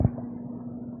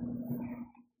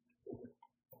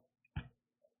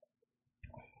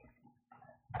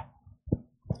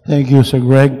Thank you, Sir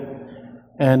Greg.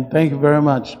 And thank you very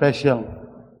much, special.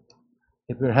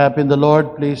 If you're happy in the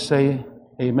Lord, please say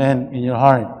amen in your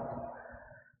heart.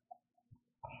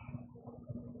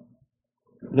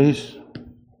 Please,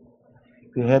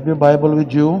 if you have your Bible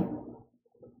with you,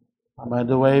 by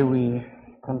the way, we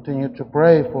continue to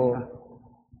pray for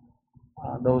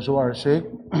those who are sick.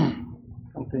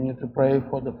 Continue to pray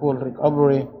for the full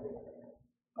recovery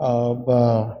of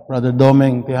Brother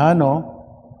Doming Tejano.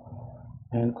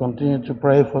 And continue to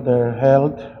pray for their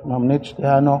health, Ma'am Nitch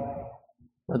Tejano,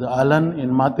 Brother Alan in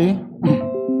Mati,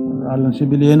 Brother Alan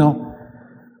Sibiliano,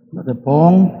 Brother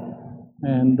Pong,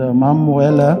 and Ma'am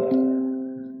Muela.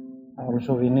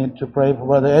 Also, we need to pray for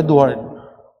Brother Edward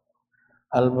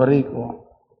Alvarico.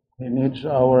 He needs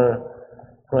our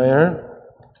prayer.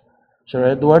 Sir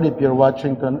Edward, if you're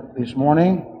watching this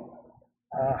morning,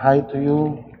 hi to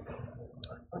you.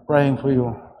 We're praying for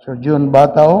you. Sir June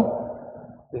Batao,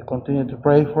 we continue to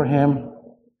pray for him.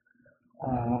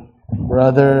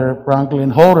 Brother Franklin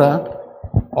Hora,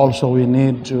 also we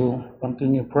need to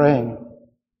continue praying.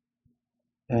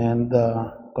 And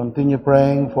continue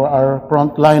praying for our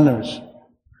frontliners.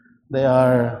 They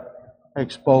are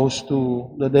exposed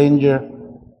to the danger.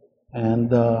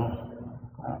 And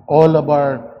all of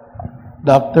our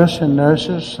doctors and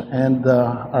nurses and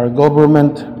our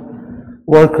government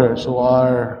workers who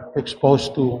are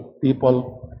exposed to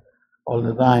people all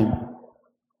the time.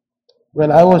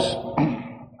 Well,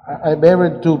 I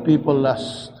buried two people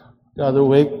the other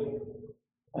week,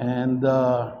 and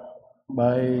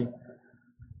by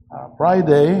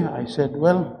Friday, I said,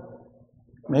 well,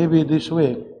 maybe this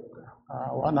week,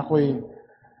 wala ko'y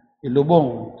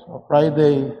ilubong. So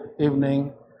Friday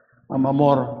evening, Mama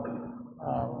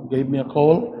Mor gave me a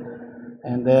call,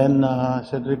 and then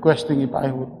said requesting if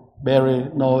I would bury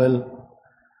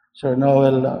Sir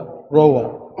Noel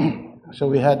Roa. So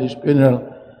we had his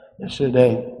funeral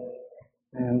yesterday,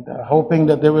 and hoping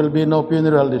that there will be no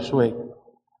funeral this week.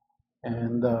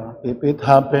 And if it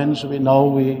happens, we know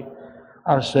we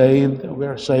are saved, we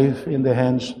are safe in the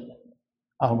hands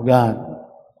of God.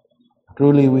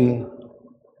 Truly,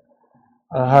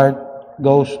 our heart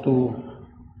goes to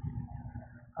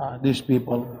these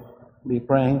people. Be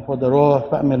praying for the Roa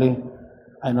family.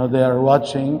 I know they are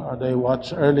watching, or they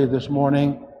watched early this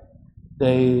morning.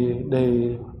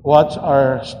 They watch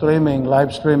our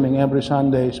live streaming every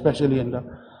Sunday, especially in the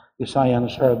Visayan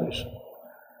service.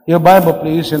 Your Bible,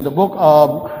 please, in the book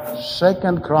of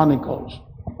 2 Chronicles.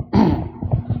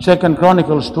 2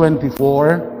 Chronicles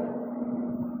 24.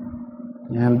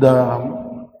 And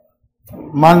the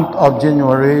month of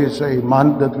January is a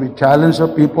month that we challenge the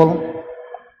people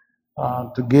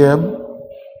to give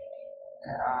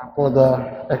for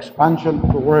the expansion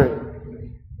of the Word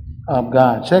of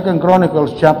God. 2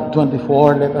 Chronicles chapter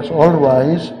 24, let us all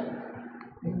rise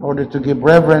in order to give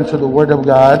reverence to the Word of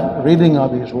God, reading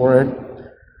of His Word.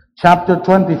 Chapter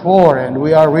 24, and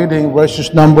we are reading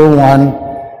verses number 1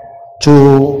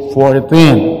 to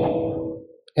 14.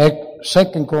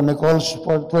 2 Chronicles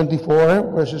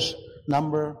 24, verses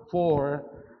number 4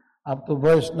 up to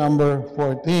verse number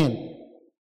 14.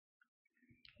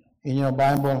 In your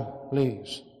Bible,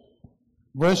 please.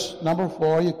 Verse number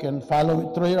 4, you can follow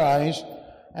it through your eyes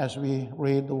as we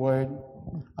read the Word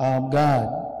of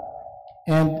God.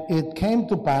 And it came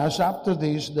to pass after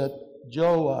this that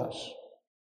Joash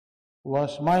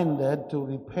was minded to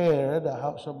repair the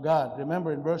house of God.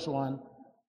 Remember in verse 1,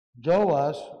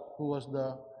 Joash, who was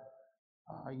the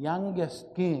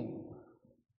youngest king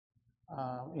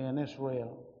in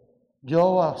Israel.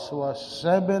 Joash was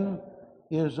 7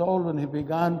 years old when he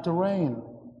began to reign.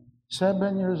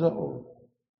 7 years old.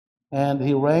 And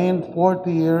he reigned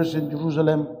 40 years in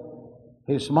Jerusalem.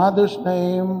 His mother's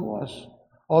name was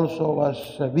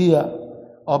Sabiah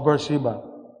of Beersheba.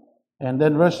 And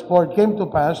then verse 4, it came to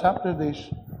pass after this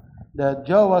that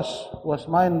Joash was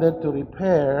minded to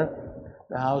repair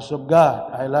the house of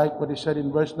God. I like what he said in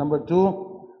verse number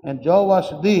 2. And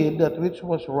Joash did that which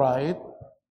was right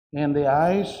in the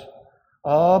eyes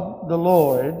of the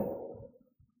Lord,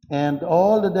 and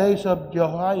all the days of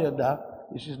Jehoiada,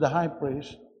 this is the high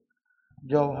priest,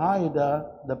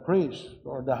 Jehoiada the priest,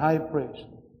 or the high priest.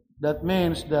 That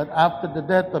means that after the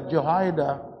death of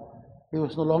Jehoiada, he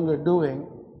was no longer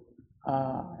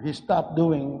he stopped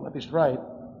doing what is right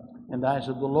in the eyes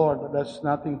of the Lord. But that's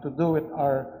nothing to do with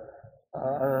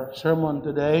our sermon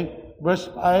today. Verse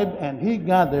 5, and he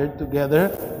gathered together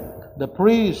the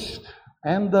priests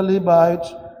and the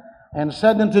Levites, and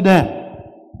said unto them,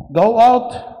 go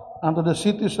out unto the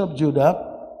cities of Judah,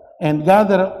 and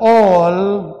gather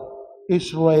all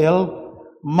Israel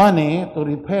money to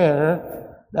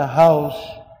repair the house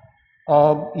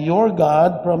of your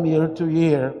God from year to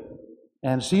year,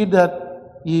 and see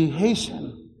that ye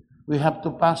hasten. We have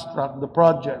to fast track the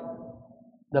project,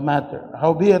 the matter.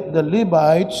 Howbeit the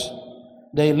Levites,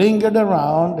 they lingered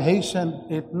around,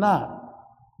 hastened it not.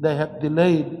 They have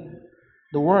delayed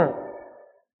the work.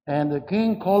 And the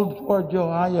king called for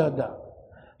Jehoiada,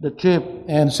 the chief,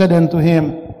 and said unto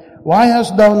him, Why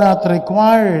hast thou not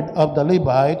required of the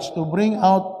Levites to bring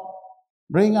out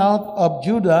of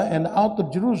Judah and out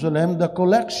of Jerusalem the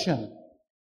collection,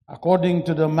 according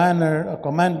to the manner, a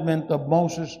commandment of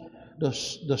Moses,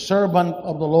 the servant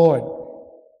of the Lord,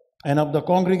 and of the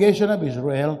congregation of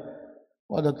Israel,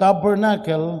 for the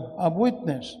tabernacle of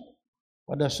witness?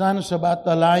 For the sons of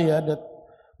Athaliah, that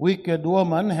wicked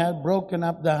woman, had broken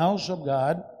up the house of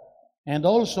God, and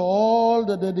also all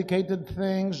the dedicated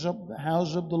things of the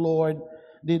house of the Lord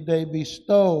did they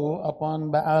bestow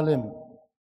upon Baalim.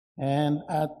 And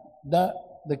at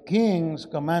the king's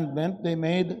commandment, they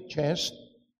made a chest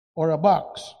or a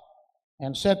box,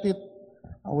 and set it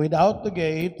without the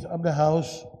gate of the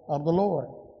house of the Lord.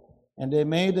 And they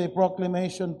made a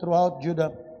proclamation throughout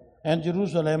Judah and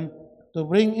Jerusalem to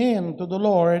bring in to the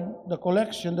Lord the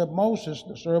collection that Moses,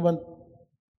 the servant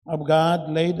of God,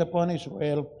 laid upon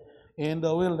Israel in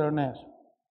the wilderness.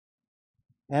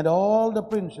 And all the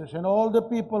princes and all the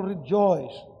people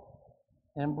rejoiced,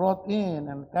 and brought in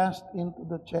and cast into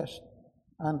the chest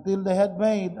until they had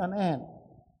made an end.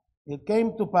 It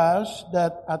came to pass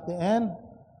that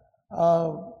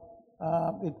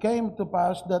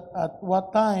at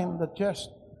what time the chest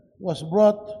was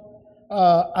brought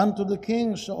unto the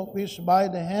king's office by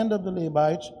the hand of the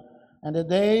Levites, and that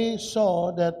they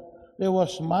saw that there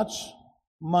was much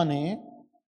money,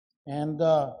 and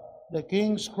the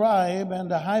king's scribe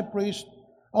and the high priest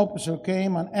officer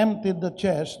came and emptied the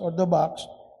chest or the box,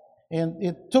 and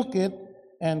it took it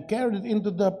and carried it into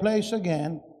the place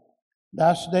again.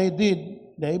 Thus they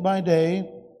did day by day,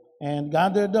 and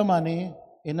gathered the money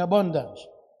in abundance.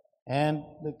 And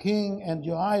the king and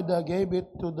Jehoiada gave it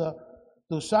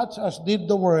to such as did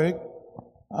the work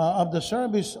of the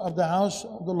service of the house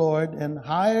of the Lord, and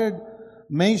hired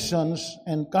masons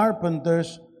and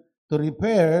carpenters to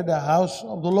repair the house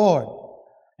of the Lord.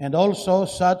 And also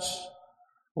such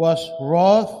was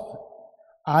wrought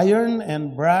iron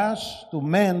and brass to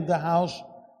mend the house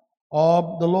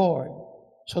of the Lord.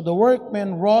 So the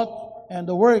workmen wrought, and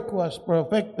the work was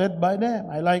perfected by them.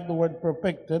 I like the word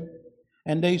perfected.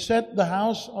 And they set the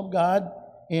house of God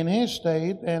in his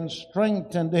state and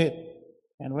strengthened it.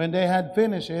 And when they had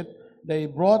finished it, they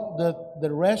brought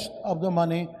the rest of the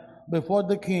money before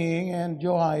the king and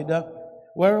Jehoiada,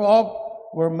 whereof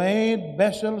were made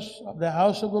vessels of the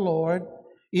house of the Lord,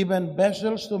 even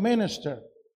vessels to minister,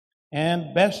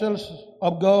 and vessels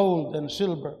of gold and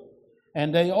silver.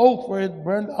 And they offered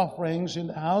burnt offerings in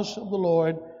the house of the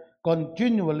Lord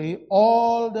continually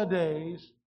all the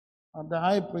days of the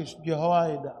high priest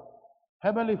Jehoiada.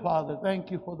 Heavenly Father,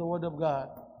 thank you for the word of God.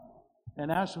 And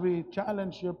as we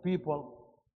challenge your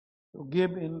people to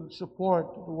give in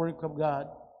support to the work of God,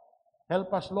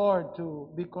 help us, Lord, to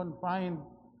be confined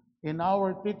in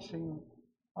our teaching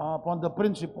upon the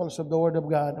principles of the Word of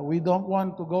God. We don't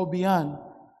want to go beyond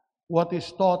what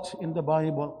is taught in the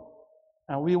Bible.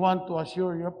 And we want to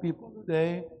assure your people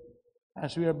today,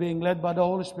 as we are being led by the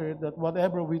Holy Spirit, that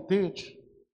whatever we teach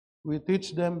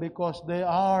them because they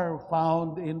are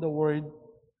found in the Word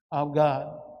of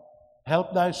God.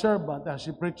 Help thy servant as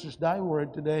he preaches thy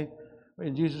word today.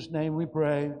 In Jesus' name we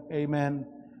pray. Amen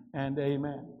and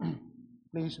amen.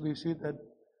 Please be seated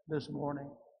this morning.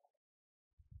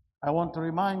 I want to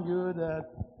remind you that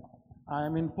I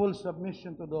am in full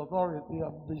submission to the authority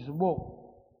of this book,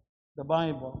 the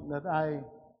Bible, that I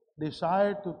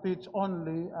desire to teach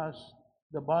only as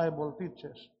the Bible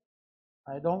teaches.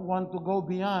 I don't want to go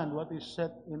beyond what is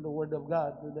set in the Word of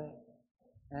God today.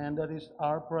 And that is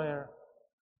our prayer.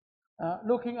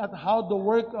 Looking at how the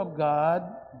work of God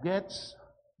gets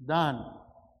done.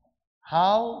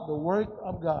 How the work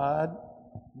of God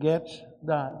gets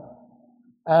done.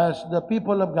 As the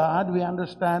people of God, we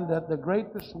understand that the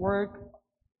greatest work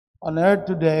on earth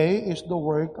today is the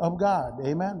work of God.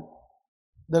 Amen.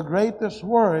 The greatest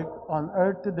work on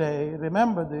earth today,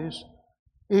 remember this,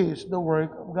 is the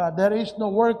work of God. There is no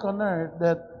work on earth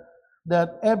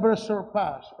that ever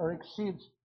surpass or exceeds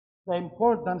the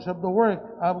importance of the work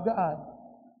of God.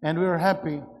 And we're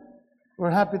happy. We're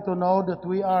happy to know that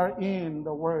we are in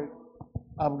the work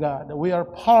of God. That we are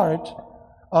part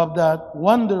of that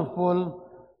wonderful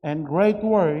and great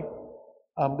work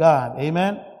of God.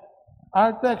 Amen.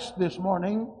 Our text this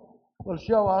morning will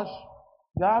show us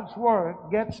God's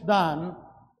work gets done,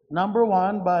 number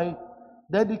one, by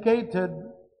dedicated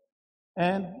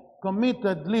and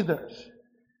committed leaders.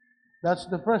 That's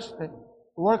the first thing.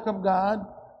 The work of God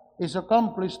is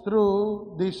accomplished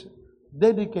through these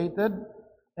dedicated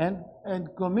and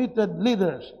committed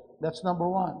leaders. That's number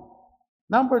one.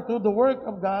 Number two, the work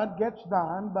of God gets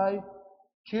done by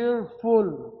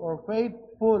cheerful or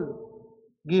faithful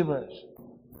givers.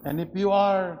 And if you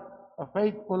are a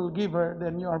faithful giver,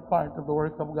 then you are part of the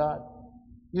work of God.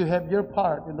 You have your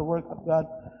part in the work of God.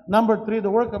 Number three, the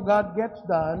work of God gets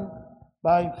done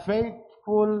by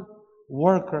faithful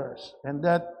workers. And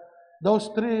that those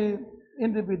three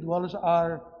individuals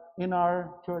are in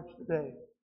our church today.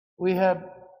 We have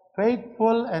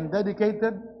faithful and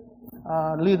dedicated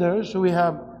leaders. We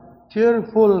have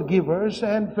cheerful givers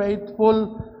and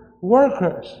faithful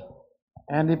workers.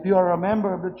 And if you are a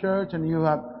member of the church and you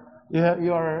are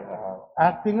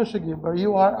acting as a giver,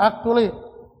 you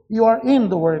are in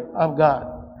the work of God.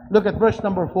 Look at verse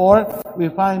number 4. We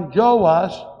find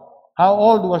Joash. How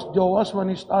old was Joash when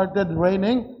he started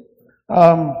reigning?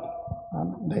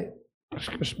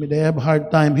 They have a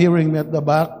hard time hearing me at the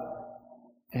back.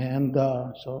 And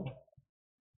so,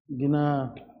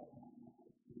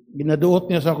 ginaduot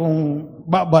niya sa akong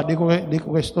baba, di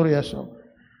ko istorya. So,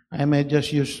 I may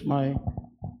just use my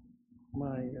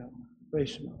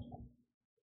face mask.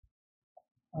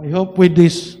 I hope with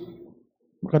this,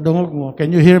 makadungog mo.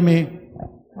 Can you hear me?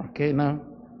 Okay na.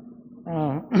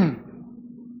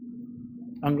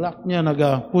 Ang lock niya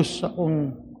nag-push sa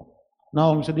akong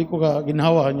naong sa di ko ka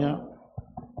ginhawa niya.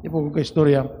 Di po ko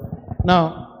ka-istorya.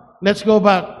 Now, let's go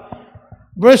back.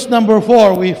 Verse number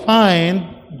 4, we find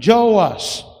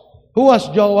Joash. Who was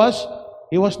Joash?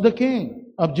 He was the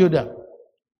king of Judah.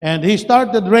 And he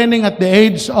started reigning at the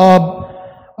age of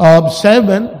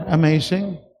 7.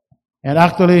 Amazing. And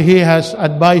actually, he has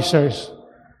advisors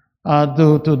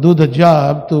to do the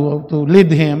job, to lead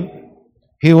him.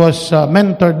 He was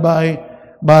mentored by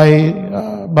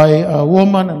a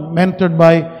woman and mentored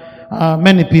by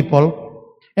many people.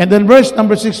 And then verse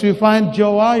number 6, we find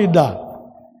Joiada.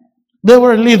 They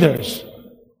were leaders.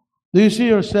 Do you see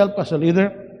yourself as a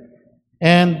leader?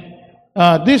 And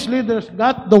these leaders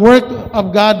got the work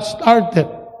of God started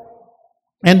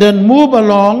and then move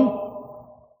along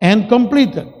and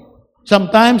completed.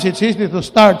 Sometimes it's easy to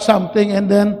start something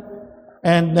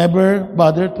and never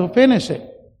bother to finish it.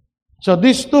 So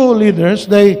these two leaders,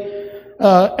 they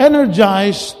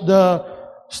energized the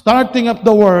starting of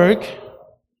the work,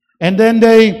 and then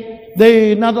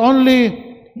they not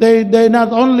only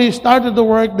started the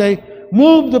work, they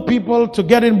moved the people to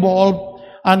get involved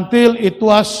until it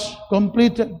was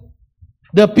completed.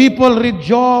 The people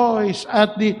rejoiced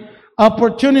at the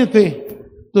opportunity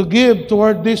to give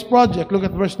toward this project. Look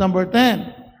at verse number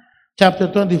 10. Chapter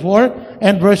 24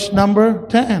 and verse number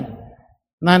 10.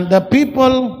 And the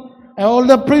people, all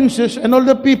the princes and all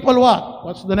the people what?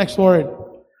 What's the next word?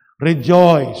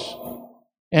 Rejoice.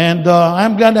 And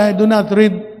I'm glad I do not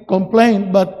read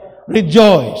complain, but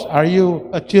rejoice. Are you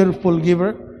a cheerful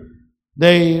giver?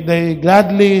 They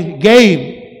gladly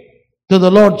gave to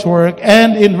the Lord's work.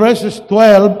 And in verses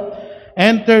 12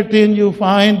 and 13, you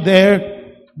find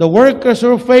there, the workers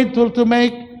are faithful to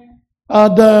make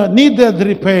the needed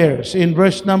repairs. In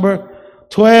verse number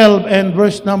 12 and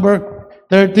verse number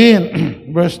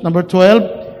 13. Verse number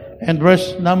 12 and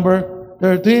verse number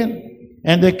 13.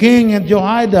 And the king and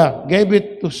Jehoiada gave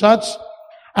it to such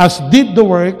as did the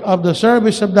work of the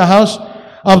service of the house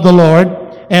of the Lord,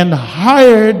 and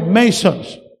hired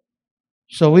masons.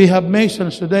 So we have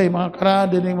masons today, mga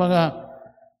karaan din mga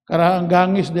karaang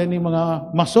gangis din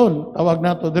mga mason, tawag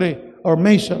nato dre, or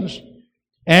masons,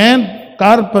 and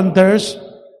carpenters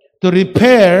to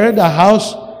repair the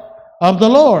house of the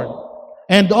Lord.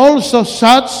 And also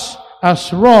such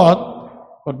as wrought,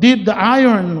 or did the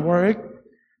iron work,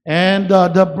 and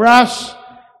the brass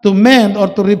to mend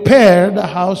or to repair the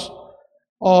house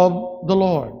of the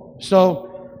Lord.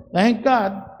 So, thank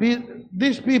God,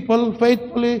 these people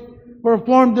faithfully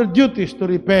performed their duties to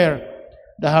repair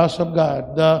the house of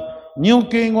God. The new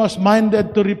king was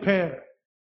minded to repair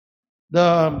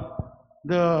the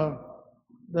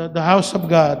house of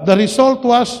God. The result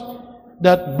was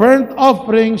that burnt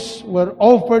offerings were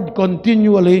offered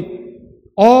continually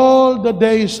all the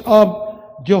days of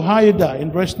Jehoiada.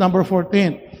 In verse number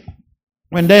 14,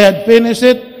 when they had finished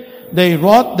it, they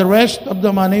brought the rest of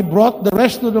the money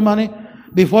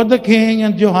before the king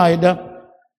and Jehoiada.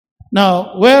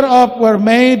 Now, whereof were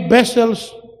made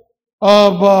vessels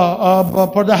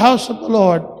for the house of the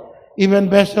Lord, even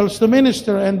vessels to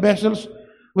minister, and vessels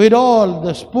with all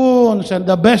the spoons and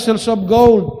the vessels of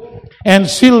gold and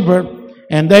silver,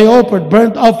 and they offered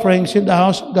burnt offerings in the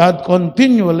house of God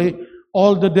continually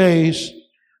all the days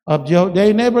of Jehovah.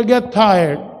 They never get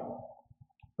tired.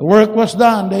 The work was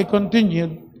done. They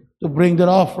continued to bring their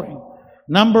offering.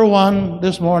 Number one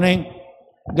this morning,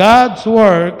 God's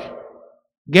work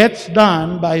gets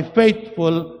done by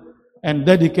faithful and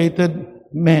dedicated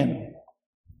men.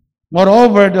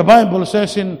 Moreover, the Bible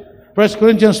says in 1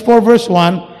 Corinthians 4 verse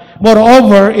 1,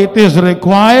 moreover, it is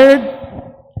required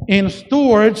in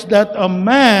stewards that a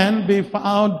man be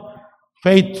found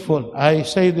faithful. I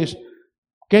say this,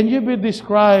 can you be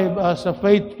described as a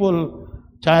faithful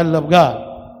child of God?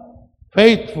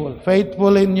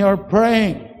 Faithful in your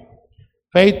praying,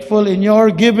 faithful in your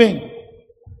giving.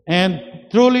 And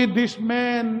truly these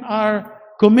men are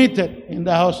committed in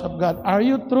the house of God. Are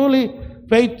you truly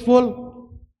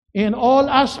faithful in all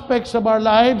aspects of our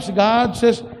lives? God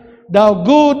says, thou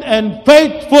good and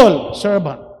faithful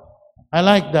servant. I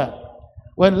like that.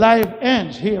 When life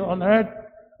ends here on earth,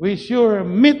 we sure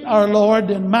meet our Lord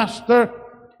and Master,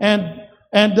 and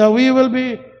we will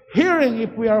be hearing,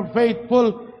 if we are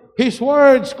faithful, His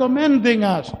words commending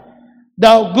us,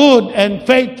 thou good and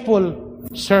faithful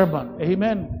servant.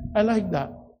 Amen. I like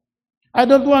that. I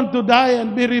don't want to die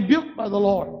and be rebuked by the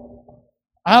Lord.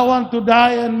 I want to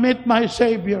die and meet my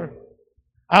Savior.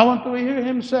 I want to hear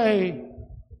Him say,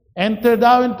 enter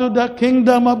thou into the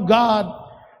kingdom of God,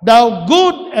 thou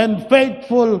good and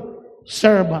faithful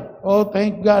servant. Oh,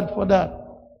 thank God for that.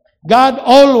 God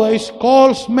always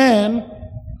calls men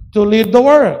to lead the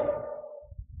work.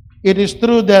 It is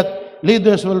true that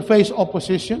leaders will face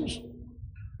oppositions,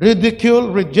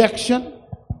 ridicule, rejection,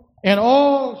 and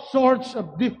all sorts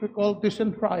of difficulties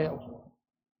and trials.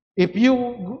 If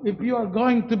you are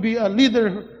going to be a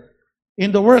leader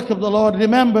in the work of the Lord,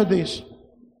 remember this.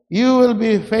 You will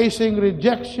be facing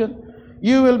rejection.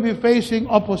 You will be facing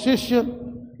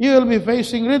opposition. You will be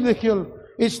facing ridicule.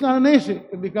 It's not easy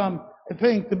to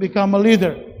become a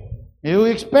leader. You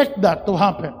expect that to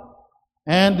happen.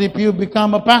 And if you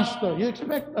become a pastor, you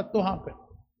expect that to happen.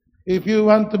 If you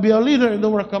want to be a leader in the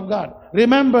work of God,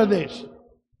 remember this.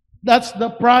 That's the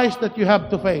price that you have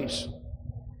to face.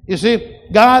 You see,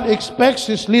 God expects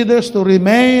His leaders to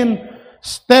remain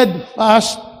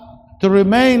steadfast, to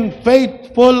remain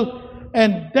faithful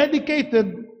and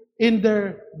dedicated in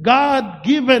their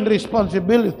God-given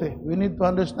responsibility. We need to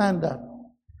understand that.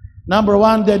 Number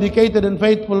one, dedicated and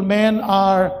faithful men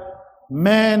are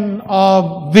men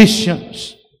of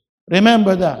visions.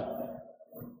 Remember that.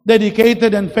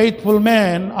 Dedicated and faithful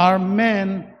men are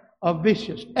men of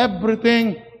visions.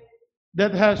 Everything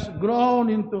that has grown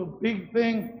into a big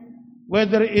thing,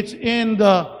 whether it's in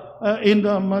the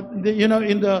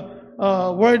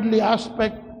worldly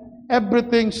aspect,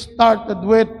 everything started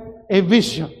with a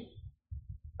vision.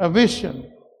 A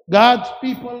vision. God's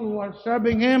people who are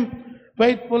serving Him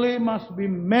faithfully must be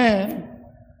men.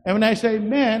 And when I say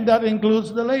men, that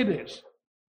includes the ladies.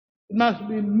 It must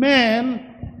be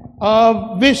men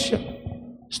of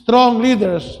vision. Strong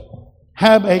leaders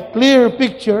have a clear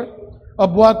picture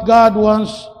of what God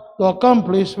wants to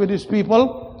accomplish with His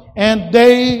people, and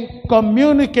they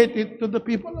communicate it to the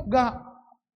people of God.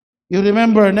 You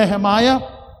remember Nehemiah?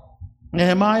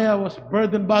 Nehemiah was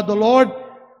burdened by the Lord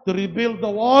to rebuild the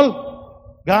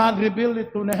wall. God rebuilt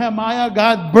it to Nehemiah.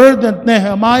 God burdened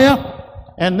Nehemiah.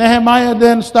 And Nehemiah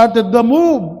then started the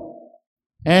move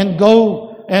and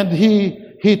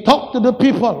he talked to the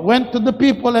people, went to the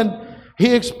people, and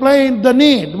he explained the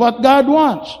need, what God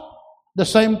wants. The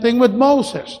same thing with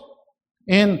Moses.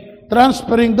 In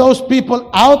transferring those people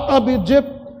out of Egypt,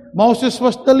 Moses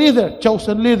was the leader,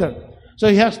 chosen leader. So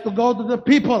he has to go to the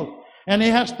people and he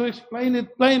has to explain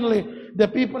it plainly. The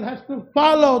people has to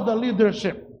follow the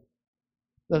leadership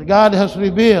that God has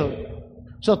revealed.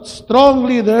 So strong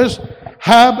leaders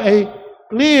have a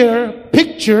clear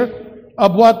picture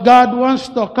of what God wants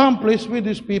to accomplish with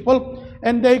His people,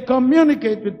 and they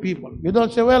communicate with people. You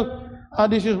don't say, well,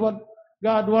 this is what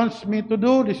God wants me to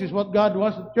do, this is what God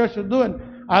wants the church to do, and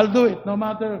I'll do it, no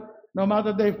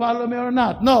matter they follow me or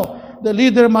not. No, the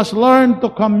leader must learn to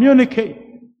communicate.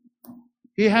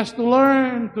 He has to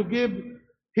learn to give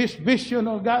his vision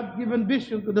or God-given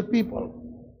vision to the people.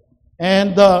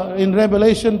 And in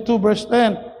Revelation 2 verse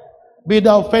 10, be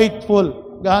thou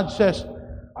faithful. God says,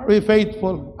 are we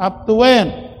faithful? Up to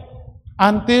when?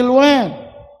 Until when?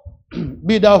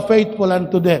 Be thou faithful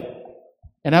unto death.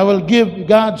 And I will give,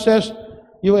 God says,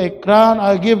 you a crown,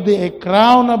 I'll give thee a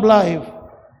crown of life.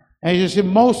 And you see,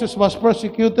 Moses was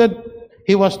persecuted,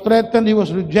 he was threatened, he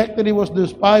was rejected, he was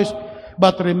despised,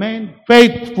 but remained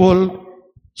faithful.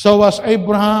 So was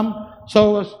Abraham,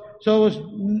 so was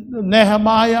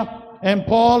Nehemiah and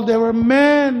Paul. They were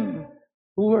men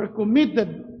who were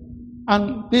committed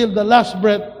until the last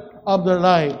breath of their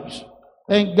lives.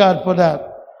 Thank God for that.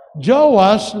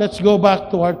 Joash, let's go back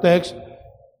to our text,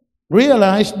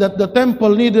 realized that the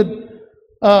temple needed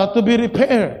to be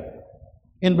repaired.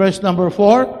 In verse number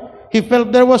 4, he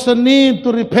felt there was a need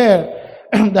to repair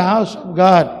the house of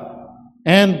God.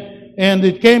 And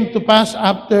it came to pass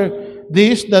after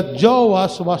this that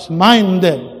Joash was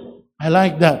minded. I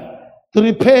like that. To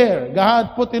repair.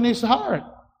 God put in his heart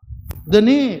the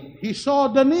need. He saw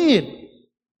the need.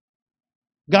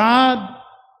 God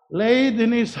laid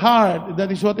in his heart.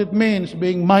 That is what it means,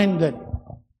 being minded.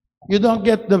 You don't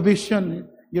get the vision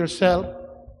yourself.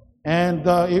 And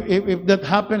if that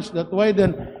happens that way,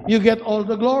 then you get all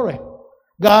the glory.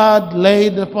 God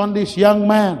laid upon this young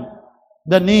man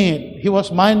the need. He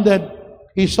was minded.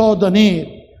 He saw the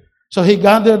need. So he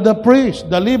gathered the priests,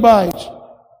 the Levites,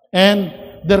 and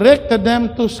directed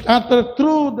them to scatter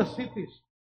through the cities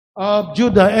of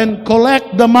Judah and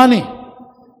collect the money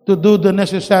to do the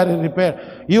necessary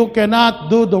repair. You cannot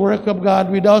do the work of God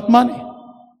without money,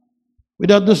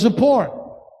 without the support.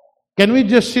 Can we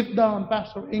just sit down,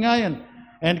 Pastor Ingayan,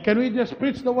 and can we just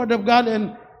preach the Word of God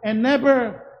and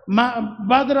never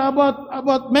bother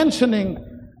about mentioning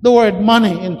the word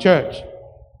money in church?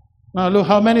 Now look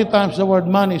how many times the word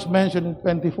money is mentioned in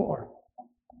 24.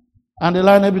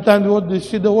 Underline every time you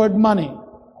see the word money.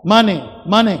 Money,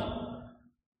 money.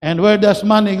 And where does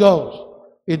money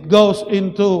go? It goes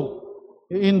into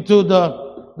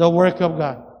the work of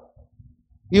God.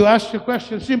 You ask a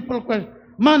question, simple question.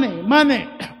 Money, money.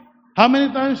 How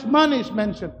many times money is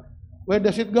mentioned? Where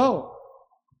does it go?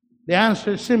 The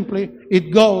answer is simply,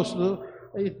 it goes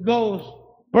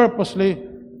purposely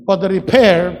for the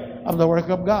repair of the work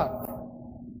of God.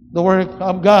 The work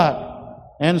of God.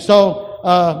 And so,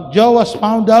 Joash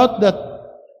found out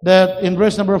that in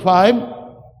verse number 5,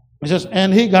 it says,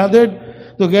 and he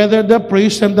gathered together the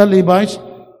priests and the Levites,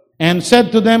 and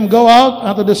said to them, go out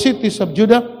unto the cities of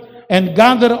Judah, and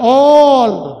gather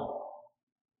all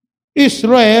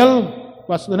Israel.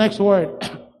 What's the next word?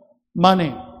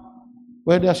 Money.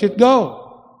 Where does it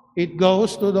go? It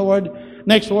goes to the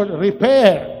next word,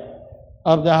 repair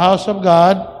of the house of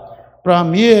God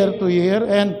from year to year,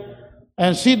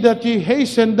 and see that ye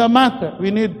hasten the matter.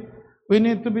 We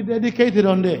need to be dedicated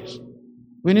on this.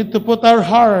 We need to put our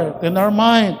heart and our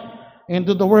mind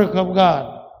into the work of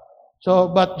God. So,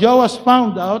 but Joash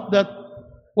found out that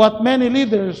what many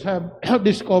leaders have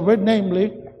discovered,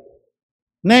 namely,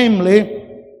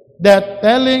 that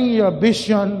telling your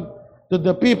vision to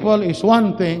the people is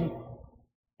one thing,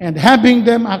 and having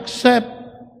them accept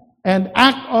and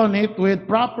act on it with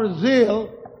proper zeal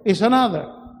is another.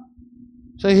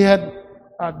 So he had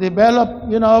developed,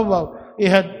 he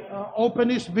had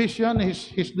opened his vision,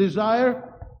 his desire,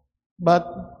 but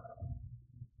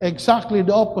exactly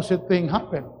the opposite thing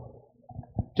happened.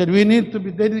 That we need to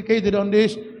be dedicated on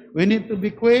this. We need to be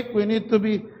quick. We need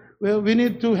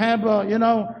to have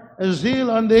a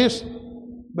zeal on this.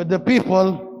 But the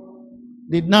people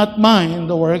did not mind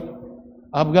the work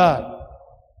of God,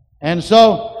 and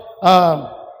so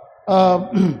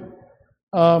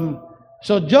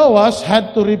so Joash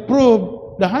had to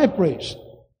reprove the high priest,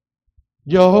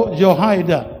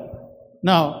 Jehoiada.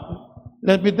 Now,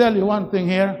 let me tell you one thing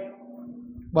here.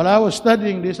 While I was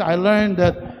studying this, I learned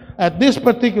that at this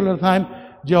particular time,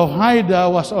 Jehoiada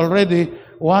was already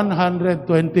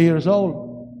 120 years old.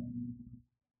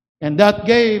 And that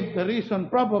gave the reason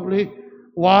probably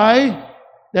why,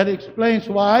 that explains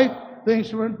why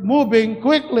things weren't moving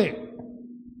quickly.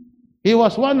 He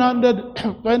was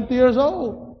 120 years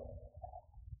old.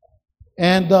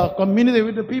 And community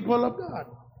with the people of God.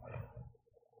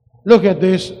 Look at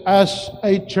this. As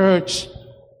a church,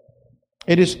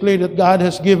 it is clear that God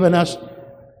has given us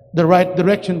the right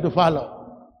direction to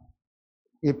follow.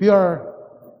 If you're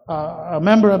a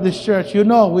member of this church, you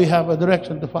know we have a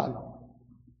direction to follow.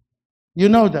 You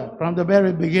know that. From the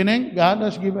very beginning, God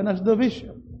has given us the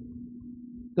vision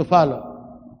to follow.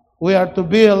 We are to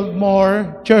build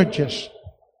more churches.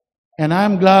 And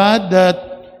I'm glad that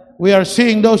we are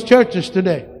seeing those churches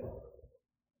today.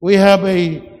 We have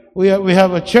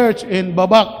a church in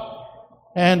Babak,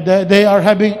 and they are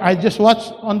having, I just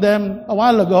watched on them a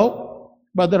while ago,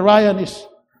 Brother Ryan is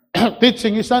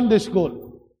teaching his Sunday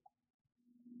school.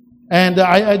 And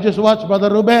I just watched Brother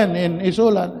Ruben in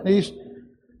Isulan.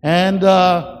 And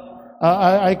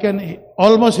I can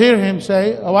almost hear him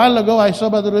say, a while ago I saw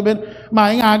Brother Ruben,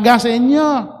 maing aga sa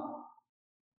inyo.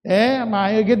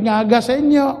 Maayagid nga aga sa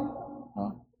inyo.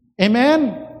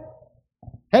 Amen?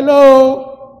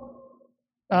 Hello?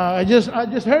 I just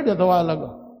heard it a while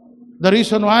ago. The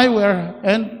reason why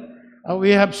we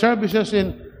have services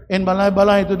in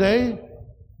Balay today.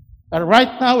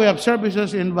 Right now we have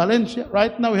services in Valencia.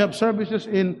 Right now we have services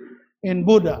in in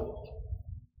Buddha.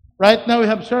 Right now we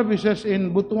have services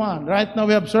in Butuan. Right now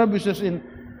we have services in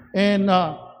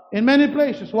many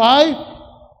places. Why?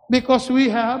 Because we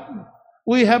have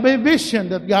a vision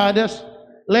that God has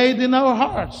laid in our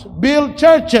hearts. Build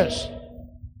churches.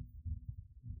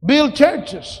 Build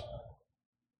churches.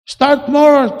 Start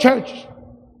more churches.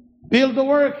 Build the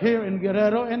work here in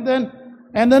Guerrero and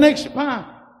then expand.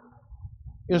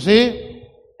 You see?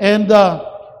 And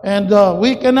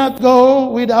we cannot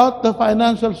go without the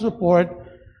financial support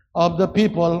of the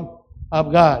people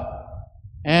of God.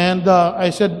 And I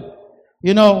said,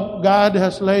 God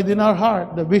has laid in our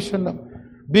heart the vision of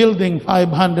building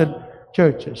 500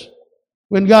 churches.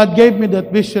 When God gave me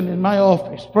that vision in my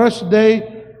office, first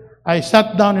day I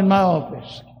sat down in my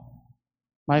office.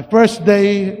 My first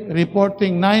day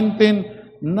reporting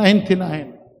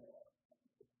 1999.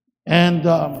 And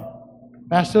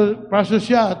Pastor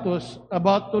Syat was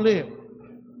about to leave.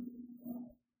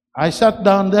 I sat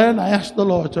down there and I asked the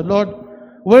Lord, said, Lord,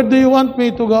 where do you want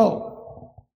me to go?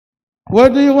 Where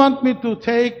do you want me to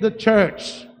take the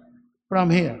church from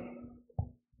here?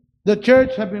 The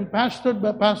church has been pastored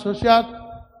by Pastor Syat.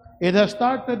 It has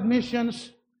started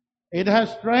missions. It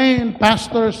has trained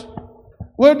pastors.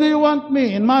 Where do you want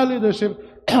me in my leadership?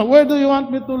 Where do you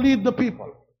want me to lead the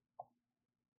people?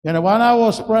 When I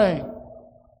was praying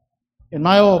in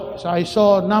my office, I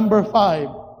saw number 5.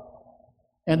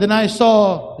 And then I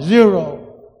saw 0.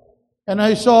 And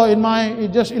I saw in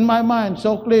my mind,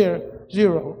 so clear,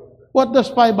 0. What does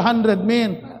 500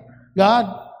 mean,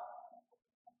 God?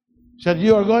 Said,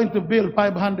 you are going to build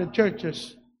 500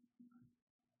 churches.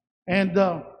 And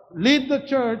lead the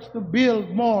church to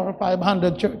build more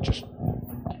 500 churches.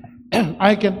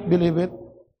 I can't believe it.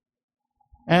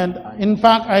 And in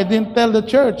fact, I didn't tell the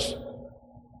church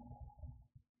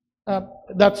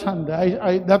that Sunday.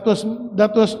 That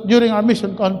was during our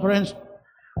mission conference.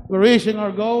 We're reaching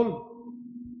our goal.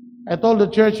 I told the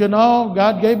church,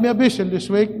 God gave me a vision this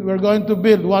week. We're going to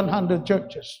build 100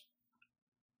 churches.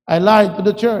 I lied to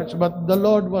the church, but the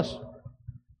Lord was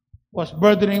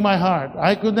burdening my heart.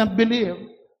 I couldn't believe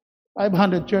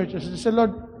 500 churches. I said,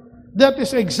 Lord, that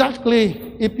is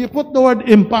exactly, if you put the word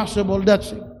impossible,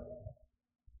 that's it.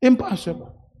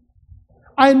 Impossible.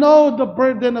 I know the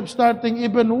burden of starting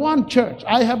even one church.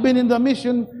 I have been in the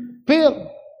mission field.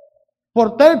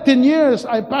 For 13 years,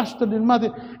 I pastored in Mati.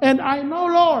 And I know,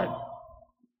 Lord,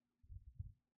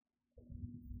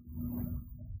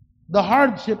 the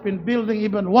hardship in building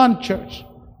even one church.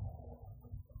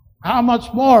 How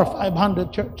much more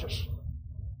 500 churches?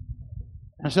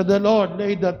 And so the Lord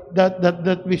laid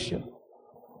that vision.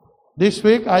 This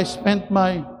week, I spent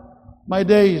my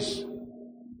days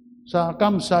sa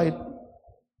campsite.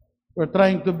 We're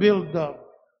trying to build the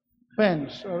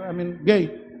fence,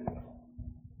 gate.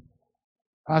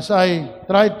 As I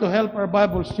tried to help our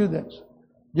Bible students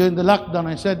during the lockdown,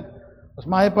 I said, mas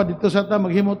maayo pa dito sa ta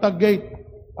maghimutag gate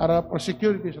para for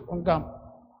security sa camp.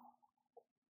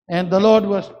 And the Lord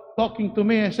was talking to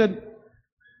me. I said,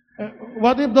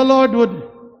 what if the Lord would,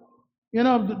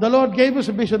 the Lord gave us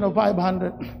a vision of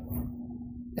 500.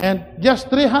 And just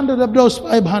 300 of those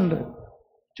 500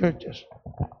 churches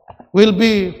will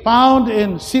be found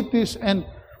in cities and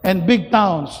big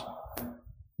towns.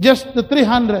 Just the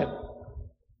 300.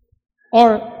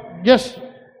 Or just,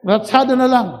 ratsada na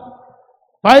lang,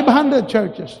 500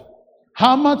 churches.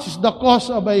 How much is the cost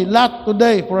of a lot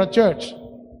today for a church?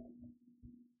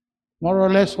 More or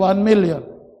less 1 million.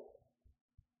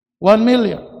 1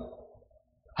 million.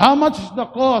 How much is the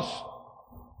cost?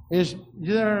 Is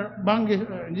Engineer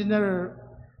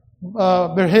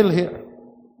Berhil here.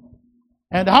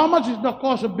 And how much is the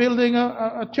cost of building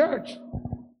a church?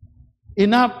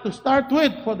 Enough to start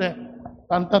with for them.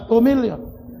 Tanta 2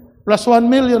 million. Plus 1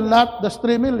 million lot, that's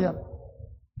 3 million.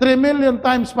 3 million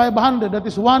times 500, that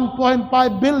is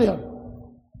 1.5 billion.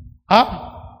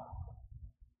 Huh?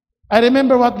 I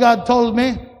remember what God told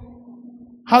me.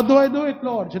 How do I do it,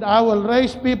 Lord? He said, I will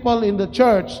raise people in the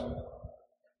church.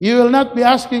 You will not be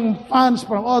asking funds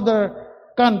from other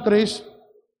countries.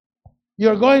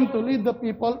 You're going to lead the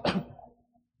people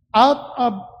out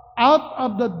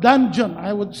of the dungeon,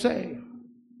 I would say.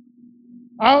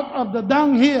 Out of the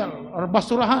dunghill or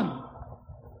basurahan,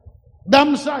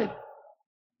 dump site.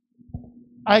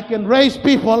 I can raise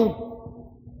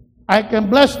people, I can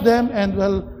bless them, and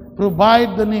will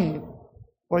provide the need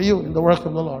for you in the work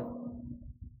of the Lord.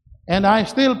 And I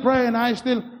still pray,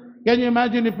 can you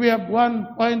imagine if we have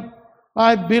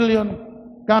 1.5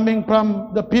 billion coming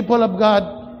from the people of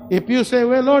God? If you say,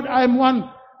 well, Lord, I'm one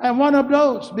of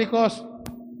those, because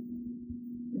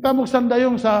ita mo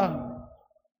sandayong sa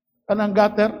kanang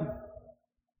gutter.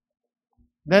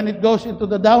 Then it goes into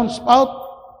the downspout,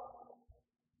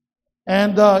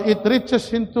 and it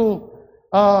reaches into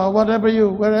wherever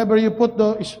you put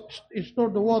store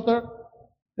the water.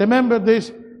 Remember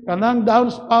this, kanang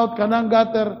downspout, kanang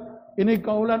gutter, inig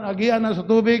kaulan, agian na sa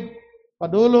tubig,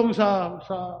 padulong sa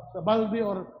balde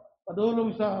or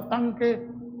padulong sa tangke.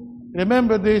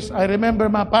 Remember this. I remember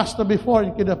my pastor before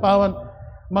in Kidapawan,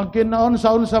 magkinaon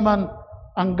sa unsa man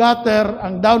ang gutter,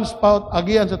 ang downspout,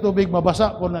 agian sa tubig,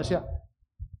 mabasa po na siya.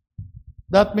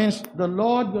 That means the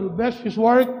Lord will bless His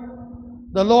work.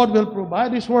 The Lord will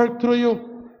provide His work through you.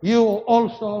 You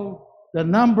also the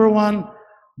number one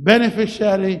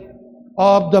beneficiary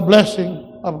of the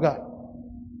blessing of God.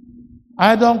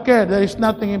 I don't care. There is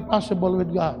nothing impossible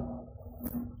with God.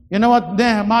 You know what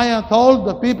Nehemiah told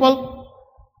the people?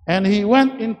 And he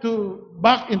went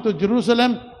back into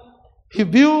Jerusalem. He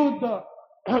viewed the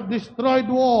destroyed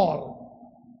wall.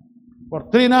 For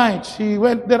 3 nights, he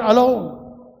went there alone.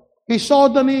 He saw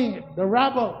the need, the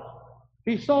rubble.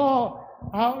 He saw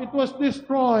how it was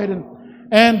destroyed.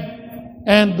 And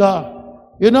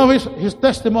you know his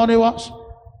testimony was,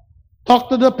 talk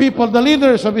to the people, the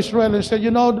leaders of Israel, and said,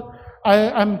 you know,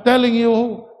 I'm telling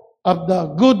you of the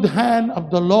good hand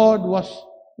of the Lord was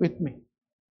with me.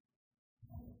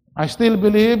 I still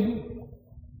believe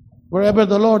wherever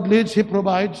the Lord leads, He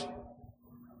provides.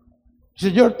 He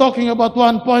said, you're talking about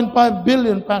 1.5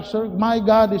 billion, Pastor. My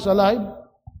God is alive.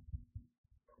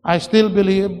 I still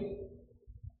believe.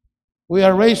 We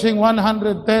are raising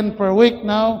 110 per week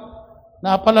now.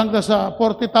 Napalang ta sa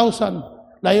 40,000.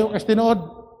 Layo kas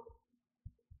tinuod.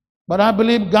 But I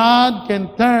believe God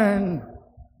can turn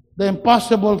the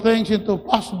impossible things into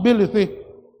possibility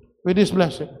with His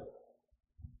blessing.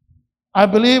 I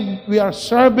believe we are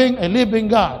serving a living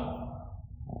God.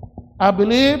 I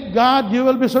believe, God, you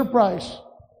will be surprised.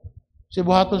 Si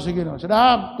buhaton si Ginoo. Said,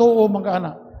 tuo man ka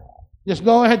ana. Just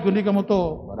go ahead kung di ka mo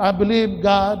tuo. But I believe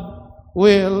God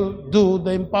will do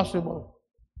the impossible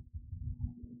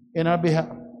in our behalf.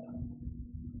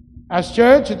 As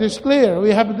church, it is clear.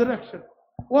 We have a direction.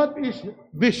 What is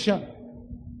vision?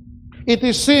 It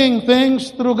is seeing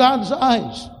things through God's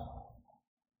eyes.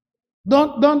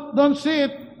 Don't see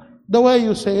it the way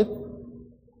you see it.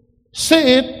 See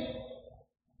it,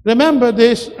 remember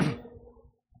this,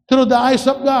 through the eyes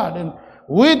of God. And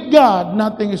with God,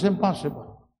 nothing is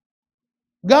impossible.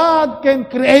 God can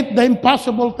create the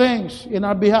impossible things in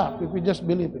our behalf if we just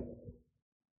believe it.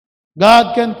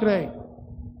 God can create.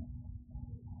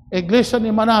 Iglesia ni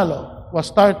Manalo was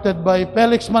started by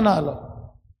Felix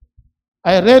Manalo.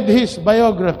 I read his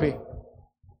biography.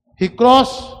 He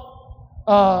crossed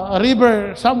a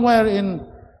river somewhere,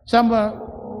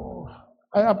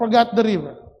 I forgot the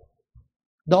river.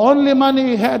 The only money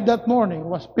he had that morning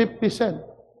was 50 cents.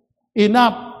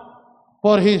 Enough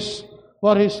for his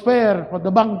fare for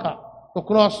the bangka to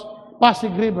cross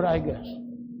Pasig River, I guess.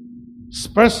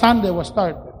 First Sunday was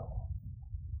started.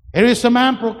 Here is a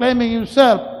man proclaiming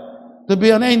himself to be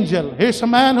an angel. Here's a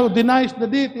man who denies the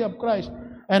deity of Christ.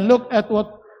 And look at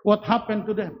what happened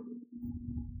to them.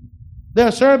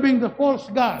 They're serving the false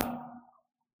God.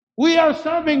 We are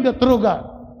serving the true God.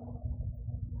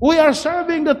 We are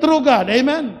serving the true God.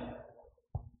 Amen.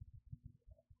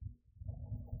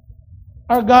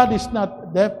 Our God is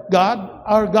not deaf God.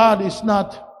 Our God is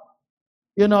not,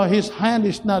 His hand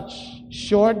is not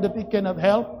short that He cannot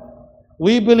help.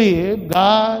 We believe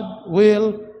God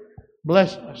will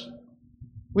bless us.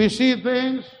 We see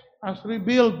things as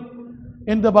revealed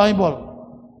in the Bible.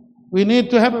 We need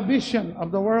to have a vision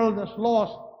of the world that's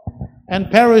lost and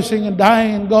perishing and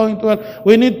dying and going to hell.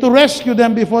 We need to rescue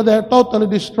them before they're totally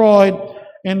destroyed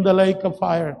in the lake of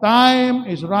fire. Time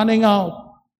is running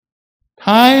out.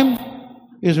 Time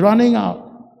is running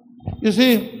out. You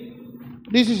see,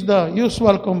 this is the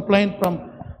usual complaint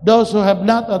from those who have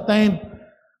not attained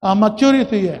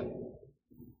maturity yet.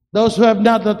 Those who have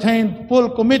not attained full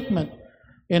commitment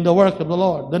in the work of the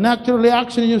Lord. The natural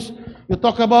reaction is, you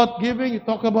talk about giving, you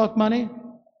talk about money.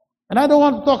 And I don't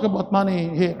want to talk about money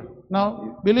here.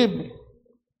 Now, believe me,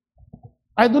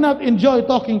 I do not enjoy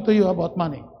talking to you about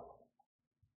money.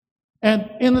 And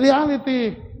in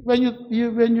reality, when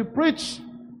you preach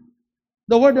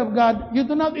the Word of God, you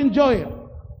do not enjoy it.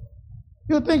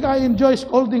 You think I enjoy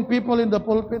scolding people in the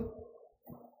pulpit?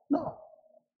 No.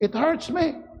 It hurts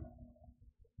me.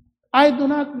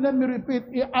 Let me repeat,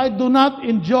 I do not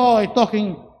enjoy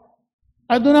talking.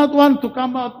 I do not want to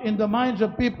come out in the minds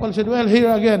of people and say, well, here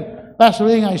again, Pastor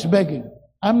Inga is begging.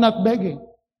 I'm not begging.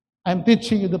 I'm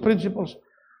teaching you the principles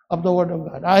of the Word of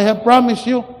God. I have promised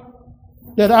you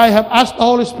that I have asked the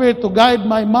Holy Spirit to guide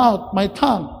my mouth, my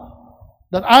tongue,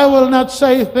 that I will not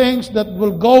say things that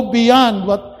will go beyond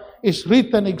what is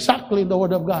written exactly in the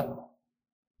Word of God.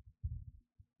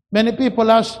 Many people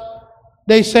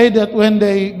they say that when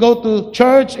they go to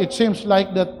church, it seems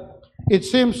like their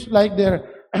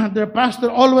their pastor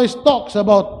always talks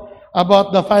about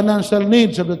the financial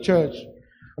needs of the church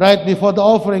right before the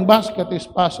offering basket is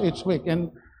passed each week.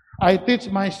 And I teach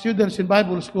my students in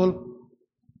Bible school,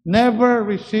 never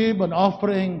receive an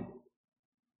offering,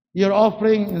 your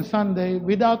offering in Sunday,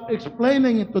 without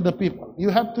explaining it to the people. You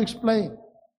have to explain.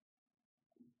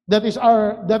 That is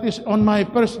on my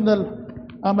personal,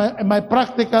 my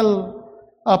practical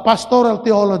pastoral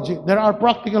theology. There are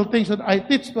practical things that I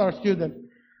teach to our students.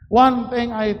 One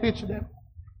thing I teach them,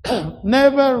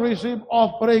 never receive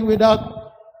offering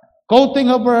without quoting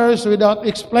a verse, without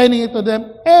explaining it to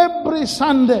them. Every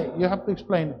Sunday, you have to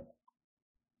explain it.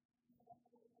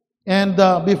 And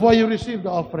before you receive the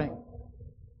offering.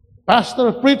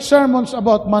 Pastor preach sermons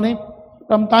about money.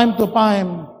 From time to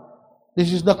time,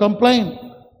 this is the complaint.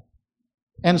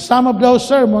 And some of those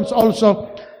sermons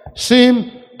also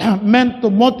seem meant to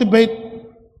motivate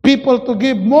people to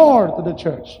give more to the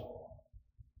church.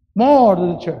 More to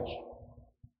the church.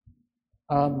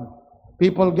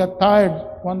 People get tired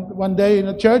one day in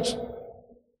a church.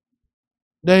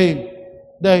 They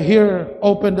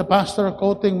open the pastor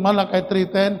quoting Malachi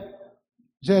 3:10.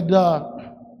 Said,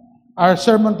 our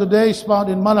sermon today is found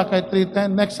in Malachi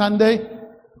 3:10. Next Sunday,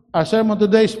 our sermon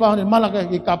today is found in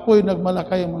Malachi. Ikapoy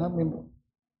nagmalakay ang mga membro.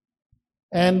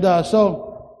 And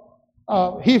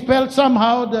so he felt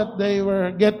somehow that they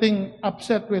were getting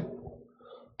upset with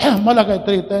Malachi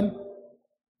 3:10.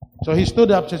 So he stood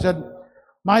up. He said,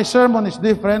 my sermon is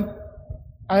different.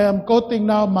 I am quoting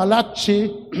now Malachi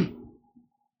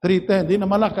 3:10. Di na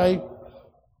Malakay.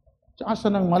 Asa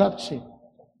ng Malachi?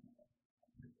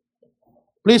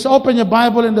 Please open your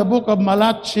Bible in the book of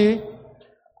Malachi,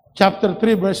 chapter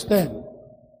 3, verse 10.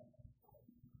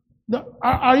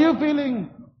 Are you feeling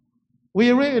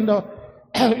weary in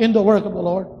the work of the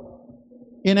Lord?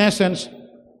 In essence,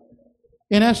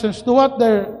 to what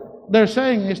they're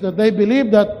saying is that they believe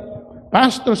that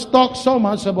pastors talk so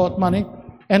much about money,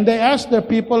 and they ask their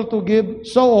people to give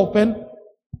so open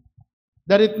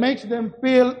that it makes them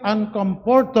feel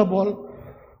uncomfortable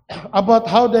about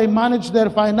how they manage their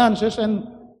finances and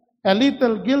a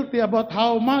little guilty about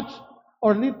how much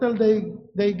or little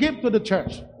they give to the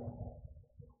church.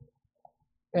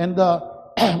 And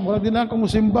wala din lang kung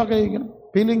musimba kay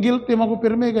feeling guilty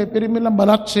magupirmi kay pirmi lang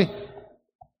balatsi.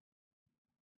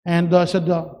 And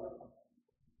said,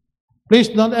 please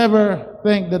don't ever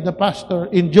think that the pastor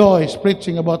enjoys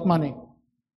preaching about money.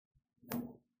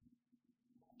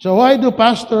 So why do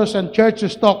pastors and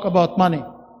churches talk about money?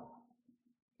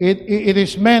 It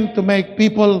is meant to make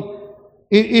people.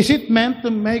 Is it meant to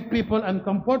make people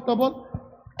uncomfortable?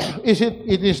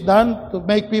 It is done to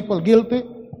make people guilty?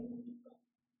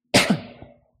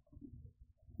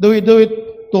 Do we do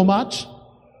it too much?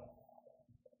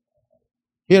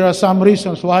 Here are some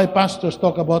reasons why pastors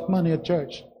talk about money at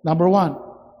church. Number one,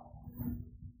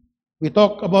 we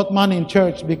talk about money in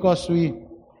church because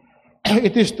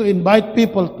it is to invite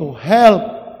people to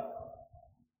help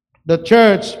the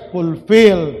church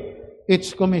fulfill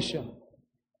its commission.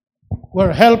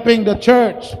 We're helping the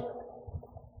church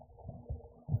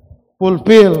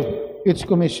fulfill its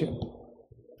commission.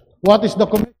 What is the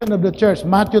commission of the church?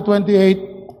 Matthew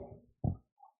 28,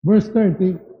 verse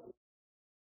 30.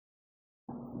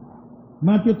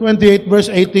 Matthew 28, verse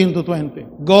 18 to 20.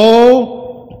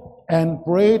 Go and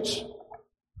preach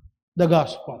the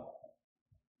gospel.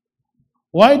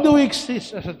 Why do we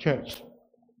exist as a church?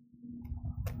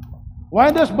 Why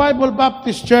does Bible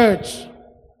Baptist Church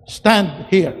stand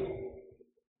here?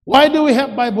 Why do we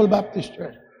have Bible Baptist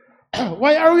Church?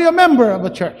 Why are we a member of a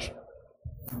church?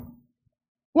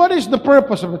 What is the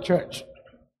purpose of a church?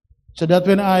 So that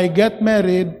when I get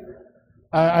married,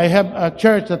 I have a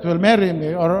church that will marry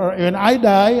me. Or when I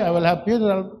die, I will have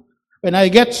funeral. When I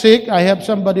get sick, I have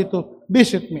somebody to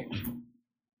visit me.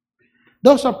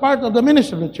 Those are part of the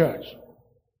ministry of the church.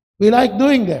 We like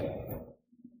doing them.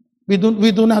 We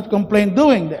do not complain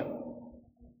doing them.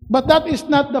 But that is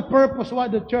not the purpose why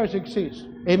the church exists.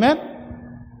 Amen?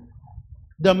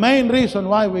 The main reason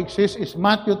why we exist is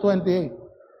Matthew 28,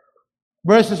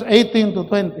 verses 18 to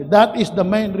 20. That is the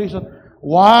main reason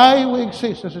why we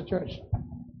exist as a church.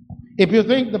 If you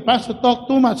think the pastor talked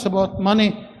too much about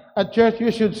money at church,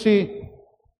 you should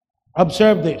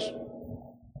observe this.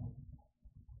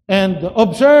 And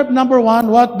observe, number one,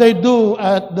 what they do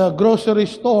at the grocery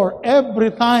store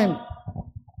every time.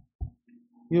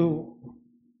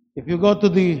 If you go to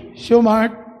the shoe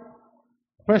mart,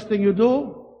 first thing you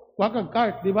do, wag ang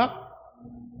cart, di ba?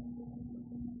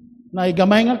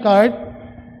 Naigamay nga cart,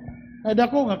 Ay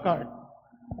dako nga card.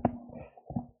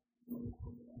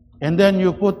 And then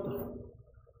you put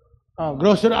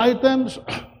grocery items,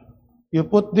 you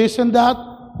put this and that,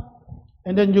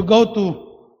 and then you go to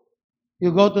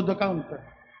the counter.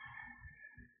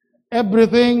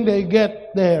 Everything they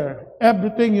get there,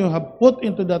 everything you have put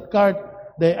into that cart,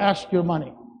 they ask your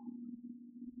money.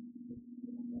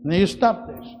 Now you stop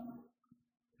this.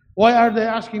 Why are they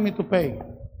asking me to pay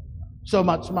so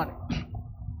much money?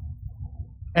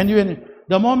 And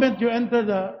the moment you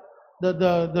enter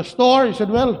the store, you said,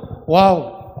 well,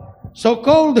 wow, so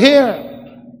cold here.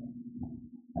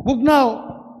 Bugnaw.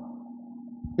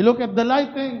 You look at the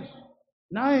lightings,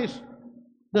 nice.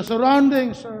 The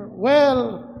surroundings are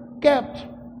well kept.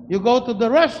 You go to the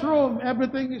restroom,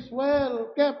 everything is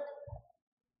well kept.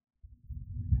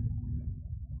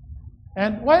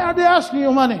 And why are they asking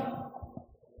you money?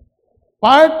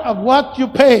 Part of what you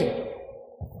pay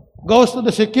goes to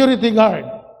the security guard.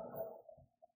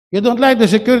 You don't like the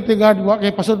security guard,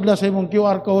 kay pasudla sa imong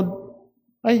QR code.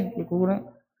 Ay,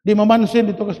 di mamansin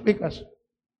dito ka speakers.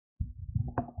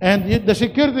 And the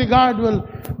security guard will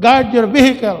guard your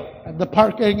vehicle at the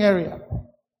parking area.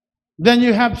 Then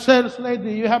you have sales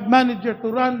lady, you have manager to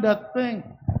run that thing.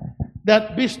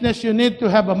 That business, you need to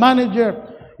have a manager.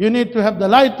 You need to have the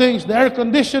lightings, the air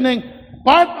conditioning.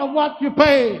 Part of what you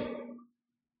pay.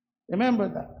 Remember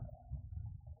that.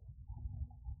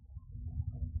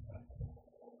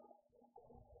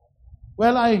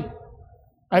 Well, I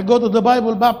go to the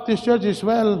Bible Baptist Church. It's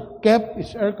well kept.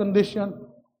 It's air conditioned.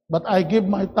 But I give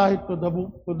my tithe to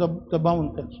the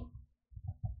mountains.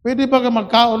 Pwede ba ka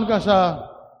magkaon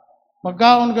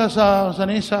ka sa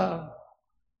Nisa?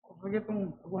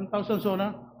 Itong 1,000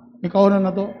 sona. Ikaw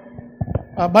na to.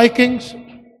 Vikings.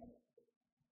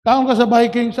 Kaon ka sa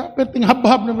Vikings. Piting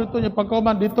hab-hab na ito niya.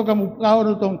 Pagkauman, dito ka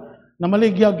magkaon itong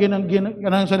namaligyag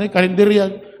kanang sa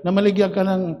karinderya, namaligyag ka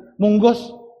ng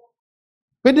munggos.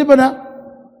 Pwede ba na?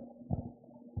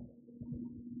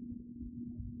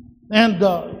 And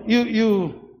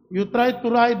you try to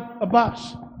ride a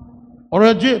bus or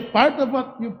a jeep. Part of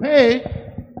what you pay,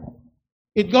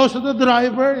 it goes to the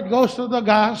driver, it goes to the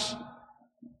gas,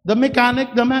 the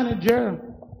mechanic, the manager.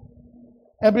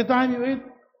 Every time you eat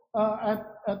at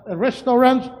a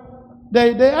restaurant,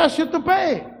 they ask you to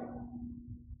pay.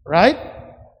 Right?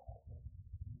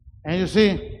 And you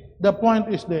see, the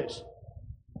point is this.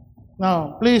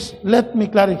 Now, please let me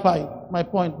clarify my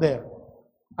point there.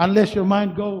 Unless your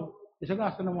mind go,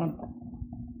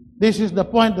 this is the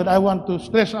point that I want to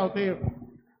stress out here.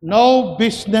 No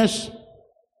business,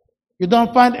 you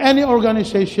don't find any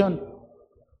organization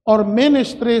or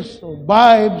ministries or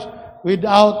vibes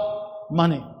without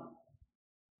money.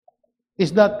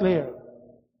 Is that clear?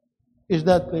 Is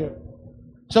that clear?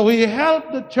 So we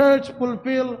help the church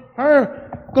fulfill her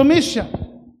commission.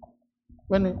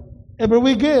 Whenever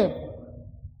we give,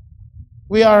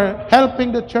 we are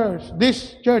helping the church.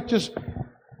 These churches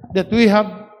that we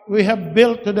have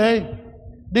built today,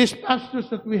 these pastors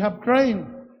that we have trained.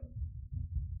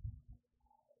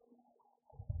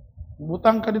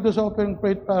 Butang ka dito sa Open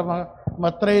Faith para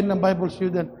ma-train ng Bible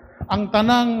student. Ang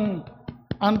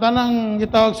tanang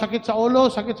gitawag sakit sa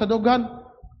ulo, sakit sa dugan,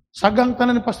 sagang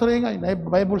tanan ni Pastor Ingay, na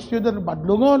Bible student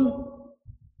badlungon,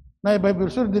 na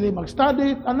Bible student dili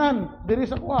mag-study, tanan diri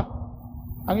sa kuha.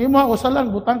 Ang imo usalan,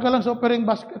 butang ka lang sa offering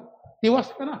basket, tiwas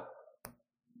ka na.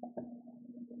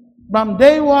 From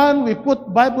day one, we put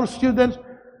Bible students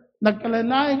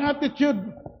nagkalain-laing attitude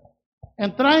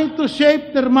and trying to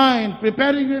shape their mind,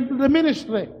 preparing them to the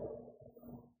ministry.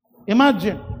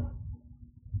 Imagine,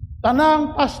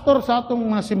 tanang pastor sa atong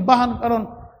mga simbahan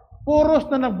karon, puros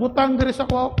na nagbutang diri sa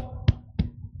kuha.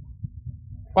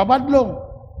 Pabadlong.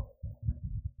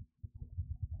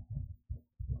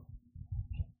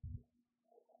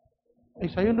 Ay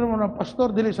sayon naman ang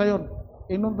pastor, dili sayon.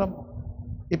 Inon ta mo.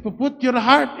 If you put your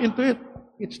heart into it,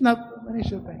 it's not an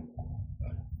issue thing.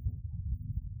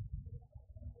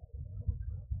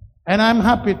 And I'm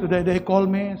happy today. They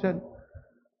called me and said,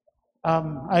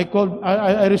 I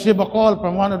received a call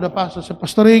from one of the pastors. Sa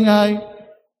Pastor Ingay,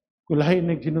 kulahi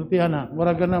nagsinultihan na.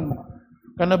 Wala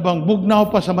kanabang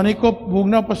bugnaw pa sa manikop,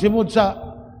 bugnaw pa simod sa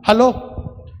halo.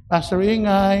 Pastor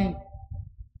Ingay,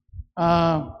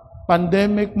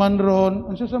 pandemic man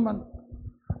ron, ano sa man?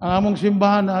 Ang among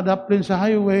simbahan na adaplin sa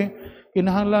highway,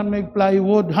 kinahanglan may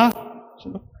plywood, ha?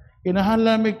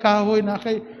 Kinahanglan may kahoy,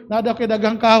 nada kay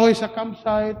dagang kahoy sa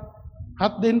campsite,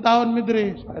 hat din taon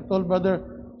midri. So I told Brother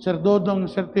Sir Dodong,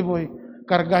 Sir Tiboy,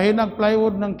 kargahin ang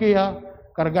plywood ng Kia,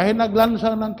 kargahin ang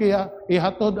lansang ng Kia,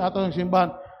 ihatod ato ng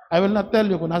simbahan. I will not tell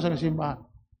you kung nasa ng simbahan.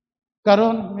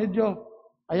 Karon medyo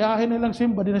ayahin nilang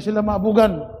simba, di na sila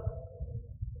maabugan.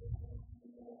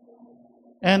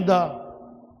 And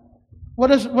what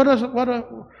does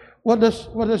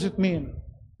it mean?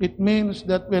 It means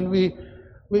that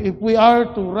if we are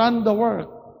to run the work,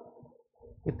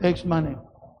 it takes money.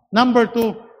 Number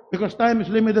two, because time is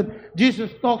limited,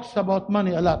 Jesus talks about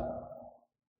money a lot.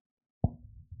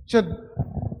 He said,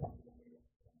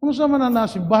 ano sa man na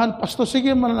simbahan, pastor,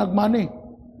 sige man nag-money.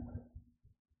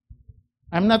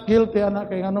 I'm not guilty, anak,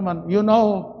 kay ano man. You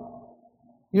know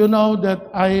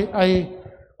that I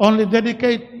only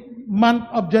dedicate month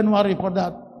of January for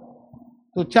that,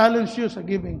 to challenge you sa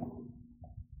giving.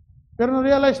 Pero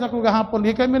na-realize na ko gahapon,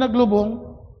 di kami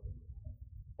naglubong,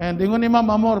 and ingon ni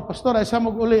Ma'am Amor, pastor, ay sa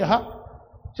mag-uli, ha?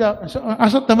 Siya,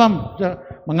 asot na ma'am, siya,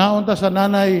 mga unta sa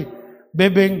nanay,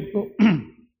 bebeng,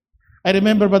 I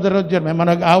remember Brother Roger, may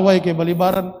manag-away kay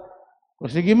Balibaran. O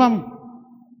sige ma'am,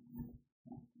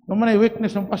 kung man ay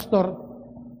weakness ng pastor.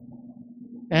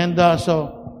 And so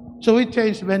we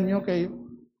changed venue kay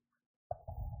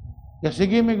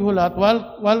sige may gulat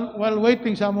while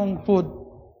waiting sa among food.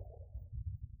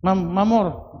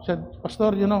 Mamor said,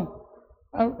 pastor,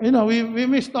 we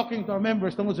miss talking to our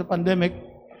members tungkol sa pandemic.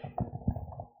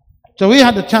 So we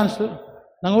had a chance to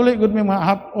nanguli good may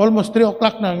almost 3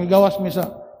 o'clock na gawas mi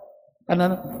sa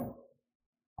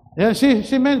yeah,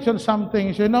 she mentioned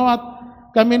something. So you know what?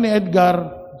 Kami ni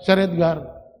Sir Edgar,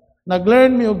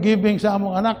 nag-learn mi og giving sa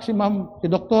among anak si Ma'am,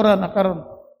 si Doktora na karon,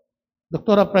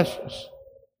 Doktora Precious.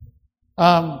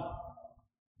 And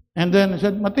then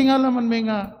said, matingala man may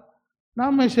nga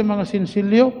namay si mga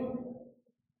sinsilyo,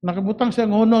 nakabutang siya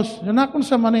ng unos. Nakon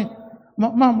sa mani,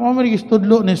 ma'am, mamarigis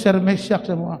tudlo ni Sir Mesiac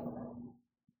sa mga.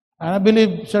 And I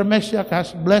believe Sir Mesiac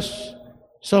has blessed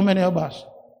so many of us.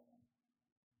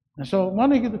 And so,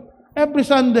 every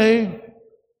Sunday,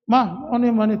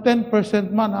 only money 10%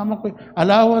 man, ko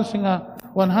allowance nga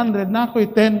 100 na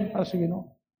ako'y 10 para sa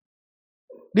Ginoo.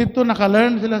 Dito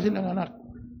naka-learn sila silang anak.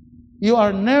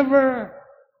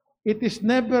 It is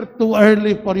never too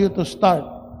early for you to start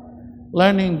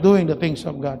learning, doing the things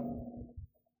of God.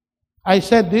 I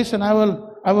said this and I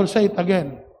will say it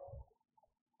again.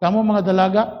 Kamu mga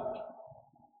dalaga,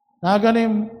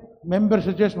 naganim member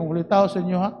sa church, mangulitaw sa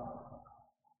inyo ha.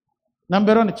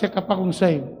 Number 1, check up akong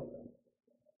save.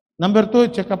 Number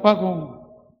 2, check up akong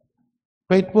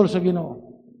faithful sa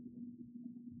Ginoo.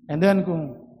 And then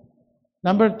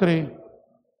number 3,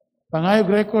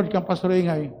 pangayog record kang Pastor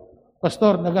Ingay,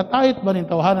 Pastor, nagatayit ba ning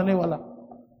tawhanan ni wala?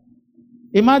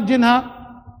 Imagine ha,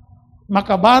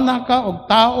 makabana ka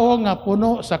og tao nga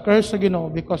puno sa curse sa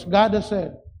Ginoo because God has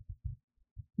said,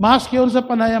 maski unsa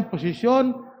pa na yang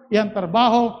posisyon, yang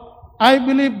trabaho, I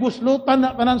believe buslutan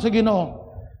na tanan sa Ginoo.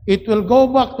 It will go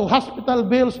back to hospital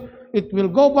bills. It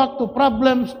will go back to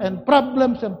problems and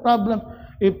problems and problems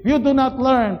if you do not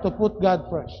learn to put God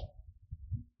first.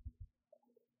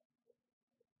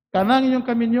 Kanang inyong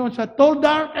kaminyon sa tall,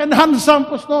 dark, and handsome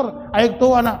pastor, ay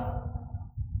tuwa na.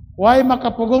 Why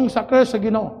makapugong sa curse sa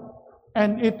Ginoo?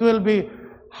 And it will be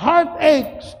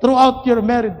heartaches throughout your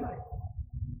married life.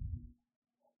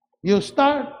 You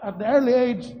start at the early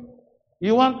age,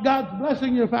 you want God's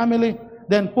blessing your family,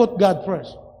 then put God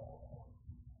first.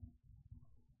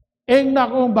 Ing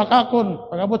na kong bakakon,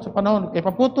 pag-abot sa panahon, kay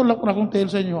paputol ako na kong tail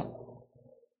sa inyo.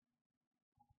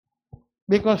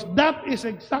 Because that is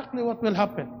exactly what will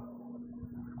happen.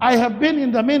 I have been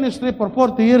in the ministry for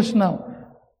 40 years now.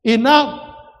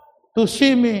 Enough to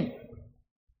see me,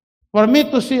 for me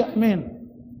to see,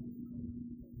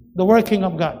 the working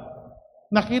of God.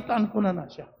 Nakitaan ko na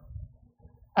siya.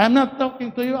 I'm not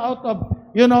talking to you out of,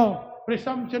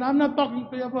 presumption. I'm not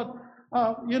talking to you about,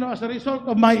 as a result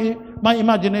of my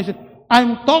imagination.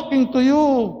 I'm talking to you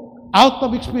out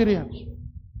of experience.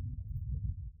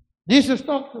 Jesus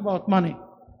talks about money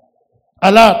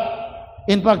a lot.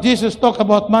 In fact, Jesus talked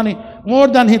about money more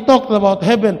than he talked about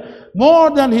heaven, more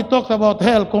than he talked about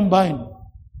hell combined.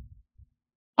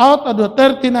 Out of the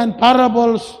 39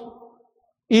 parables,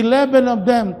 11 of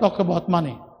them talk about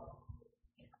money.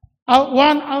 1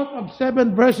 out of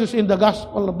 7 verses in the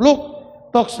Gospel of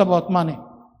Luke talks about money.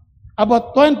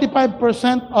 About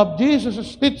 25% of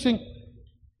Jesus' teaching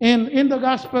in the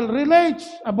Gospel relates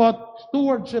about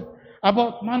stewardship,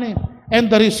 about money, and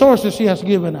the resources He has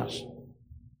given us.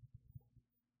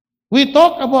 We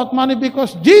talk about money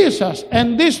because Jesus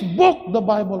and this book, the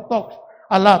Bible, talks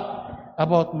a lot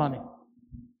about money.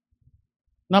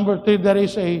 Number 3,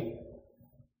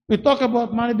 we talk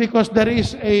about money because there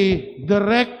is a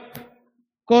direct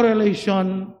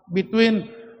correlation between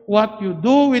what you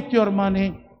do with your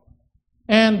money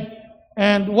and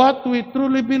what we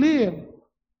truly believe.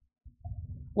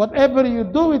 Whatever you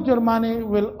do with your money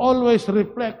will always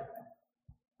reflect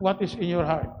what is in your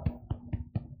heart,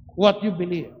 what you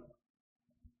believe.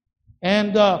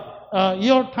 And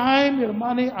your time, your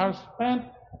money are spent,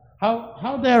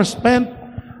 how they are spent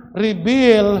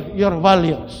reveal your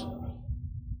values.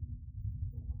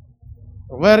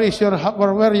 Where your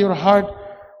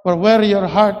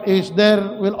heart is, there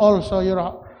will also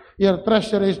your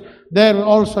treasure is, there will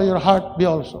also your heart be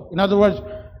also. In other words,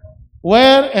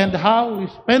 where and how we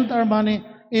spend our money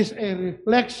is a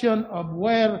reflection of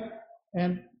where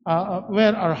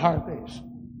our heart is.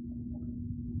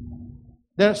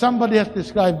 Somebody has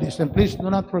described this, and please do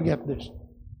not forget this.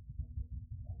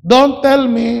 Don't tell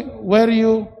me where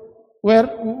your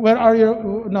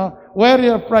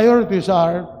priorities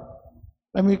are.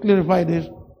 Let me clarify this.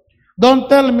 Don't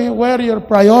tell me where your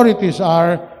priorities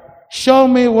are. Show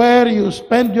me where you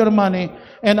spend your money,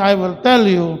 and I'll tell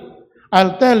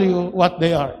you what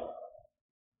they are.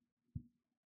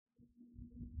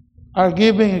 Our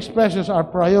giving expresses our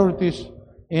priorities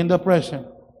in the present.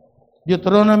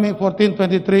 Deuteronomy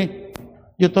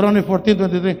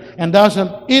 14:23, and thou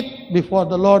shalt eat before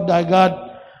the Lord thy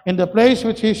God in the place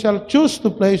which he shall choose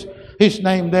to place his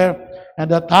name there,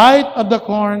 and the tithe of the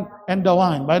corn and the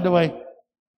wine. By the way,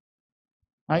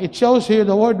 it shows here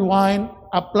the word wine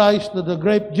applies to the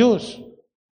grape juice.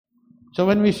 So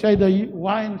when we say the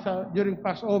wine during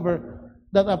Passover,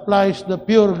 that applies the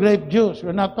pure grape juice.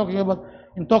 We're not talking about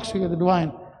intoxicated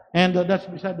wine. And that's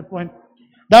beside the point.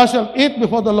 Thou shalt eat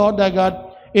before the Lord thy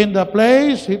God in the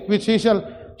place which he shall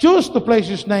choose to place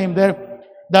his name there.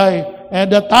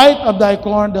 And the tithe of thy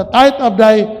corn, the tithe of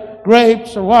thy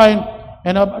grapes or wine,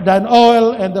 and of thine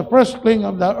oil, and the firstling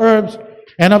of the herbs,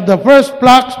 and of the first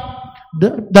flocks,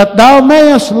 that thou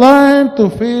mayest learn to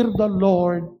fear the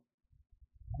Lord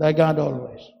thy God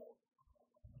always.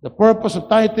 The purpose of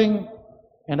tithing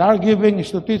and our giving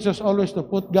is to teach us always to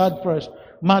put God first.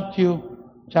 Matthew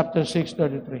chapter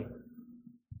 6:33.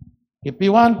 If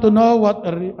you want to know what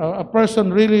a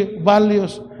person really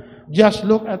values, just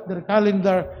look at their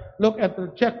calendar, look at their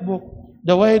checkbook.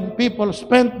 The way people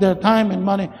spend their time and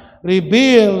money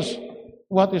reveals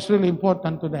what is really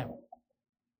important to them.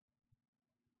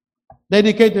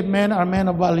 Dedicated men are men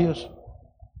of values.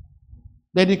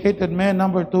 Dedicated men,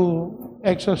 number 2,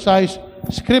 exercise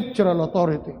scriptural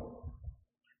authority.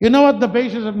 You know what the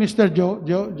basis of Mr.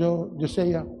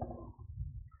 Josiah,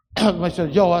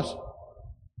 Mr. Joas?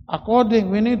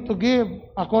 We need to give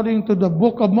according to the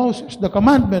book of Moses, the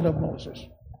commandment of Moses.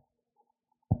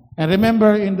 And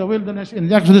remember, in the wilderness,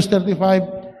 in Exodus 35,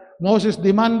 Moses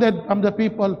demanded from the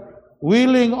people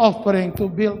willing offering to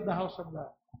build the house of God.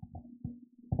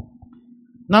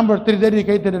 Number 3,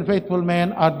 dedicated and faithful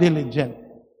men are diligent.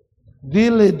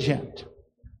 Diligent.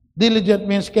 Diligent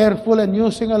means careful and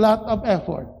using a lot of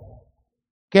effort.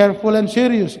 Careful and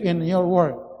serious in your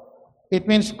work. It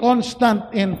means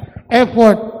constant in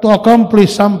effort to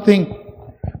accomplish something.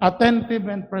 Attentive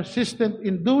and persistent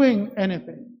in doing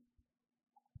anything.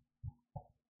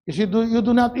 You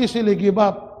do not easily give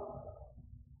up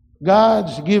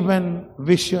God's given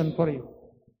vision for you.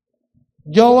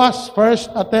 Joas' first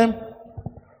attempt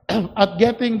at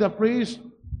getting the priests,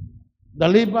 the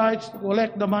Levites to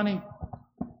collect the money,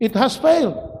 it has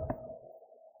failed.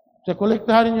 Sa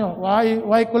kolektahan niyo,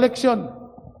 why collection?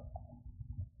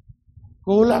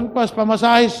 Kulang pas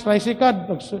pamasahis, tricycad,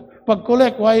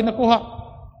 pag-collect, why nakuha?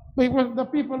 Because the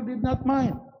people did not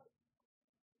mind.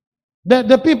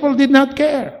 The people did not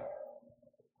care.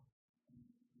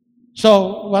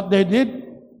 So what they did,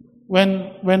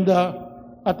 when the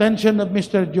attention of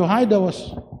Mr. Jehoiada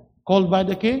was called by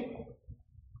the king,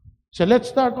 so let's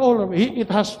start all over. It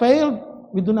has failed,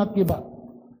 we do not give up.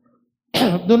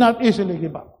 Do not easily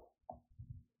give up.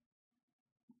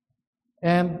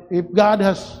 And if God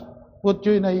has put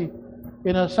you in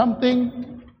a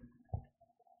something,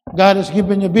 God has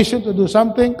given you vision to do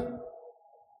something,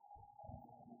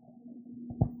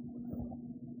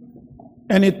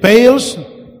 and it fails,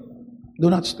 do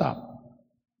not stop.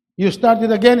 You start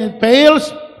it again, it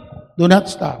fails, do not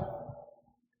stop.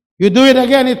 You do it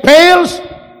again, it fails,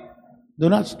 do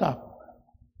not stop.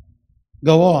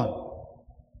 Go on.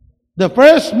 The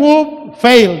first move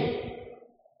failed,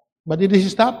 but did he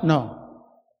stop? No.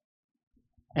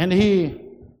 And he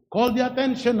called the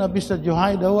attention of Mr.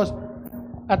 Jehoiada, who was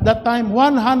at that time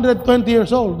 120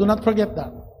 years old. Do not forget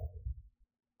that.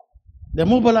 They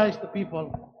mobilized the people.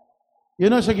 You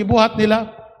know sa gibuhat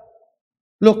nila?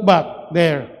 Look back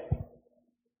there.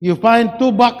 You find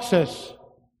 2 boxes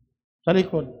sa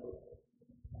likod.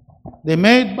 They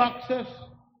made boxes,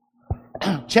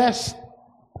 chests.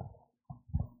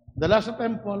 The last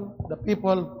temple, the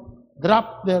people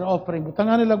dropped their offering.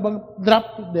 Butangan nila bang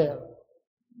dropped it there.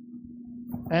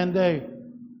 And they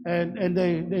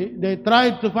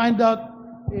tried to find out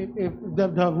if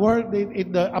the work,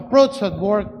 if the approach had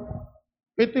worked,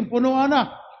 piting punuan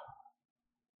na.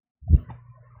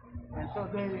 And so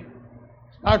they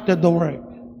started the work.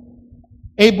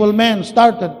 Able men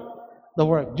started the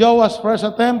work. Joah's first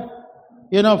attempt,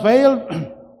 failed,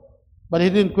 but he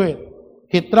didn't quit.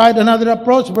 He tried another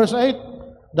approach, verse 8,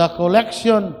 the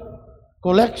collection,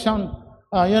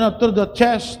 through the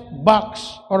chest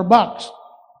box.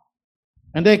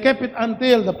 And they kept it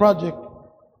until the project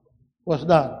was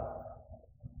done.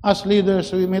 As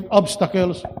leaders, we meet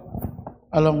obstacles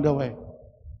along the way.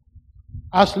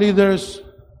 As leaders,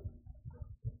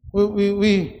 we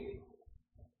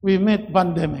meet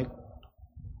pandemic.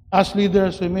 As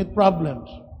leaders, we meet problems.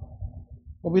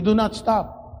 But we do not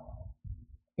stop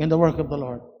in the work of the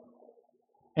Lord.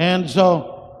 And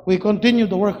so, we continue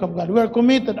the work of God. We are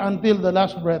committed until the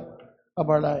last breath of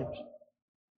our lives.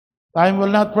 Time will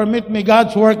not permit me.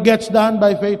 God's work gets done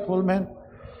by faithful men.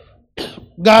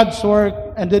 God's work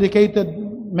and dedicated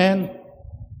men,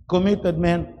 committed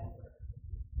men.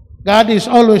 God is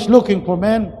always looking for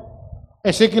men.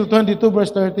 Ezekiel 22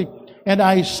 verse 30. And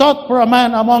I sought for a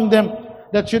man among them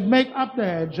that should make up the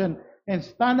hedge and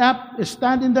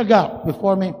stand in the gap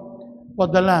before me for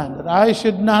the land, that I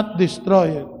should not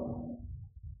destroy it.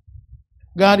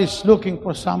 God is looking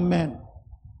for some men.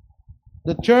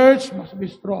 The church must be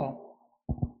strong.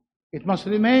 It must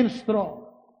remain strong.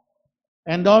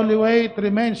 And the only way it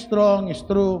remains strong is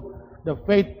through the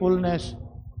faithfulness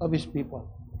of His people.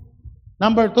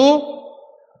 Number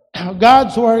 2,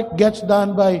 God's work gets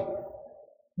done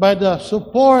by the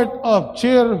support of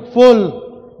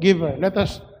cheerful giver. Let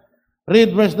us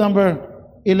read verse number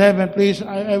 11, please.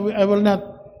 I will not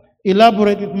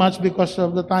elaborate it much because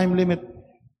of the time limit.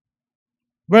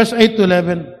 Verse 8 to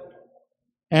 11.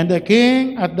 And the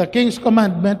king, at the king's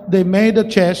commandment, they made a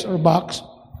chest or box,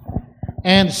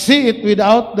 and set it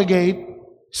without the gate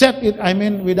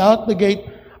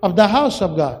of the house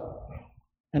of God.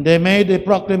 And they made a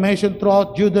proclamation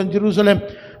throughout Judah and Jerusalem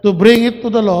to bring it to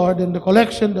the Lord in the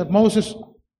collection that Moses,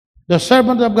 the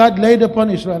servant of God, laid upon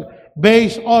Israel,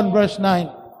 based on verse 9.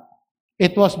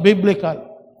 It was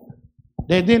biblical.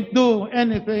 They didn't do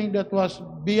anything that was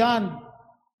beyond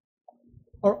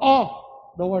or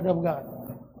off the Word of God.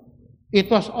 It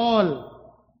was all.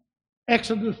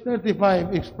 Exodus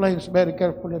 35 explains very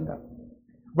carefully in that.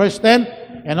 Verse 10,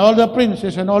 and all the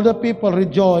princes and all the people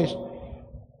rejoiced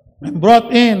and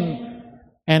brought in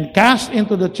and cast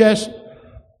into the chest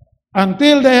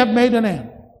until they have made an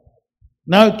end.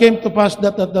 Now it came to pass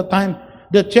that at the time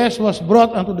the chest was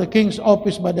brought unto the king's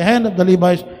office by the hand of the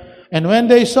Levites, and when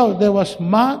they saw there was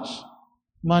much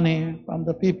money from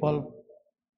the people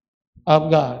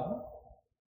of God.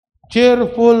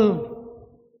 Cheerful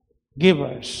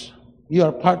givers. You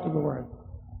are part of the work.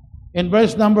 In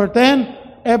verse number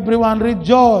 10, everyone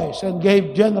rejoiced and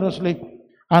gave generously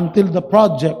until the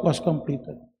project was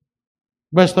completed.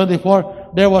 Verse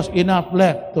 24, there was enough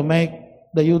left to make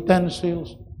the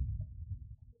utensils.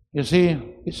 You see,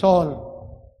 it's all.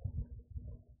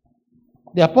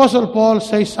 The Apostle Paul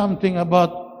says something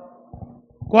about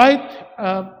quite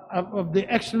of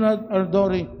the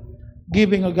extraordinary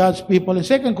giving of God's people. In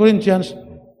 2 Corinthians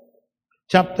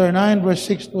chapter 9, verse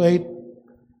 6 to 8.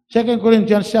 2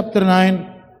 Corinthians chapter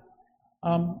 9.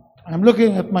 I'm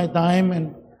looking at my time,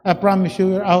 and I promise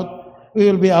you we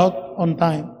will be out on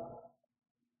time.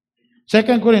 2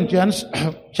 Corinthians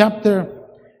chapter,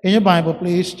 in your Bible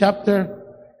please, chapter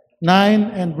 9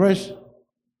 and verse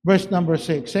number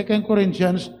 6. 2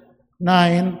 Corinthians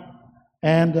 9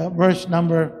 and verse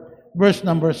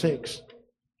number 6.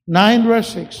 9 verse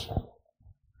 6.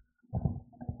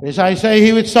 As I say,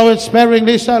 he which soweth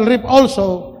sparingly shall reap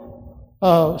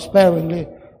also sparingly.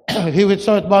 He which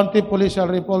soweth bountifully shall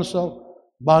reap also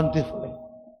bountifully.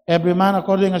 Every man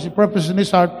according as he purposes in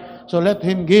his heart, so let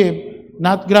him give,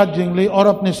 not grudgingly or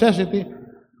of necessity,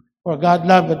 for God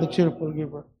loveth the cheerful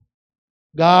giver.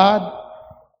 God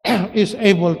is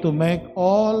able to make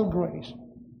all grace.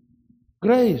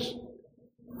 Grace.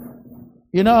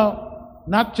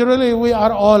 Naturally we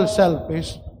are all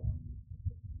selfish.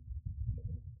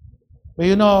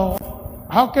 But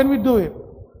how can we do it?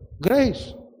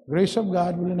 Grace. Grace of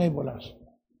God will enable us.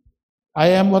 I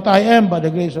am what I am by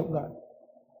the grace of God.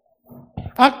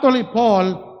 Actually,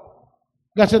 Paul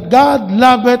said, God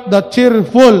loveth the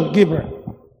cheerful giver.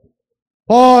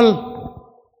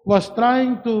 Paul was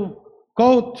trying to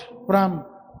quote from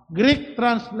Greek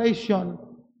translation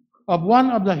of one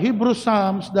of the Hebrew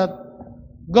Psalms that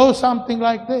goes something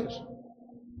like this.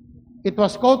 It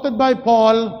was quoted by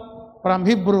Paul from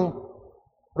Hebrew,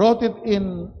 wrote it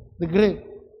in the Greek,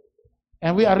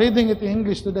 and we are reading it in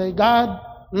English today. God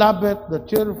loveth the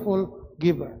cheerful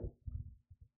giver.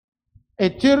 A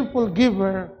cheerful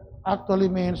giver actually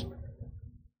means,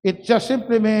 it just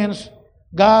simply means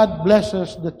God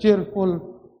blesses the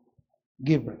cheerful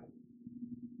giver.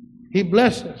 He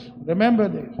blesses. Remember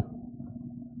this.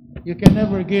 You can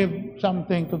never give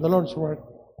something to the Lord's work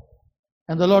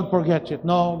and the Lord forgets it.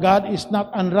 No, God is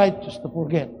not unrighteous to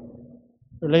forget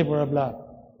the labor of love.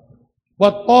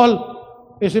 What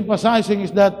Paul is emphasizing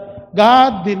is that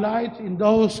God delights in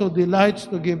those who delights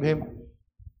to give Him.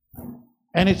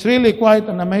 And it's really quite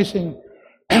an amazing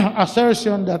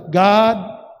assertion that God,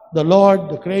 the Lord,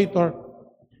 the Creator,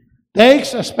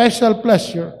 takes a special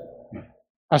pleasure,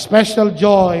 a special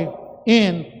joy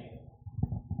in,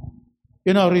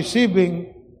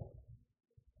 receiving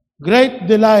great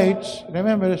delights,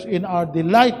 remember, in our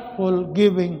delightful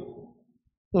giving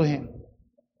to Him.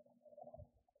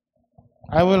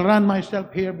 I will run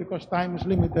myself here because time is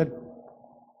limited.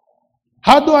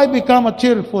 How do I become a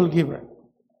cheerful giver?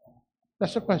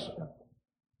 That's the question.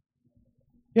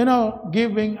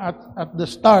 Giving at the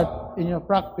start in your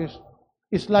practice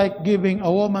is like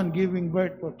a woman giving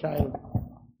birth to a child.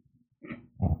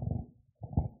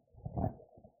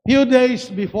 Few days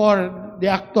before the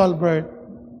actual birth,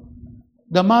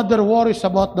 the mother worries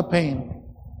about the pain.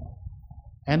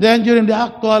 And then during the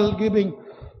actual giving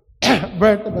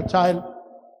birth of a child,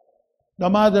 the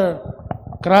mother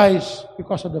cries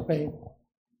because of the pain.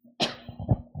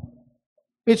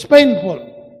 It's painful.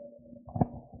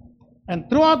 And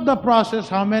throughout the process,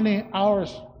 how many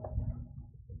hours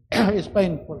is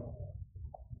painful?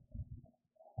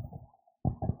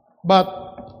 But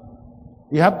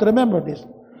you have to remember this.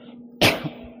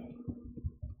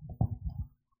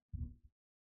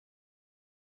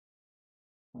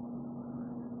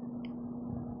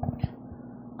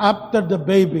 After the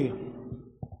baby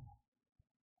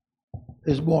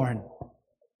is born,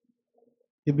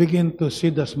 you begin to see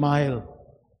the smile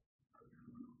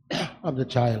of the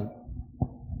child.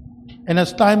 And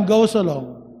as time goes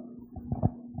along,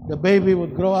 the baby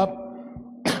would grow up,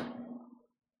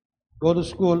 go to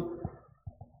school,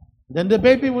 then the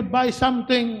baby would buy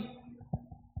something,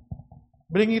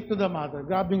 bring it to the mother,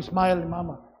 grabbing smile,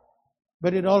 mama.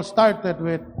 But it all started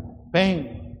with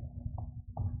pain.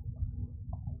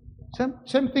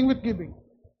 Same thing with giving.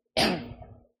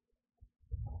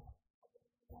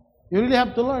 You really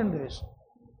have to learn this.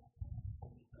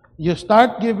 You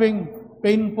start giving,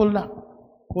 painful na.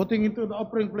 Putting into the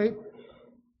offering plate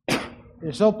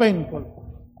is so painful.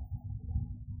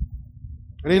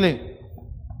 Really.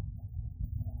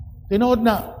 Tinood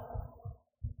na.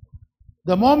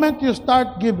 The moment you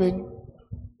start giving,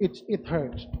 it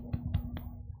hurts.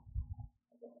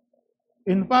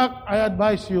 In fact, I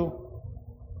advise you,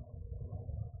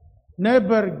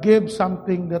 never give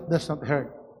something that does not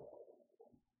hurt.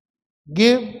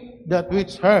 Give that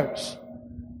which hurts.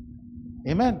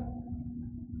 Amen.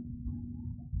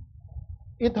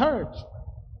 It hurts.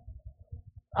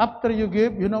 After you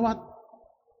give, you know what?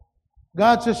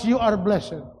 God says you are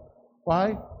blessed.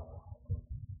 Why?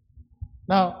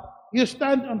 Now, you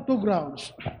stand on two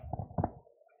grounds.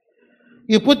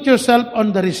 You put yourself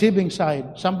on the receiving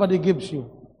side. Somebody gives you.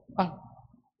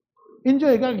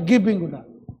 Enjoy ka, giving ko na.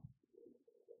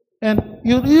 And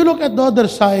you look at the other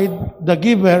side, the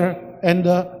giver and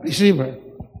the receiver.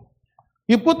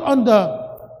 You put on the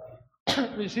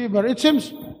receiver, it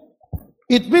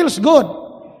feels good.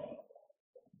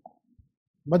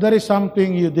 But there is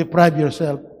something you deprive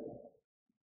yourself.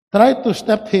 Try to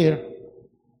step here.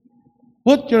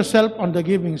 Put yourself on the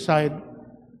giving side.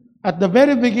 At the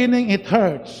very beginning, it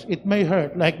hurts. It may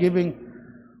hurt, like giving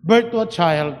birth to a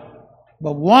child.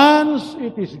 But once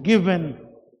it is given,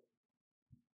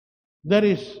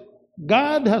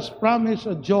 God has promised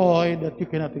a joy that you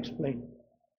cannot explain.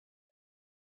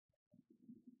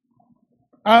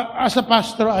 As a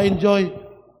pastor, I enjoy,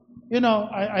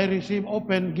 I receive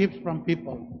open gifts from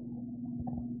people.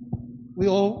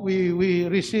 We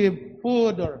receive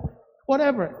food or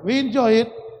whatever. We enjoy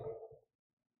it.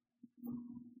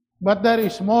 But there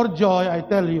is more joy, I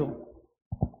tell you.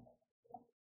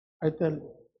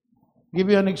 Give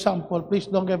you an example. Please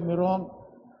don't get me wrong.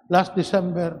 Last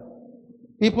December,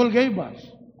 people gave us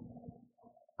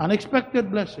unexpected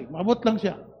blessing. Mabot lang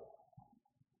siya.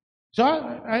 So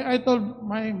I told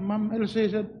my mom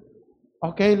Elsie, said,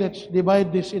 okay, let's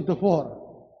divide this into 4.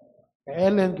 Kay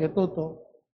Ellen, kay Toto.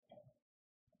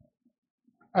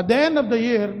 At the end of the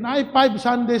year, na 5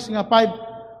 Sundays nga,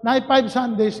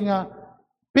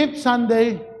 5th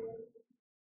Sunday,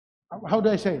 how do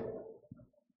I say it?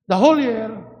 The whole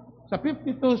year, sa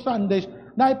 52 Sundays,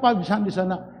 na 5 Sundays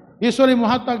na. Usually,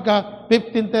 muhatag ka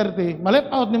 15:30, malet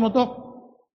out ni mo to.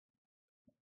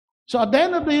 So at the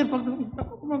end of the year,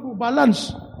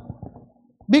 balance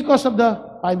because of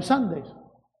the 5 Sundays.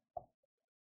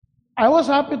 I was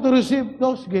happy to receive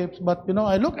those gifts, but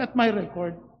I look at my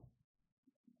record.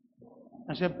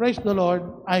 I said, praise the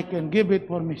Lord, I can give it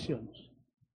for missions.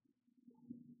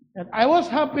 And I was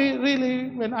happy really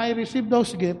when I received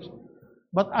those gifts,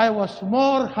 but I was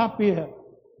more happier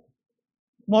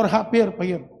pa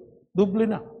yun. Double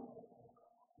na.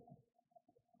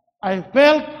 I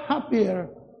felt happier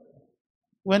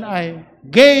when I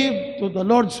gave to the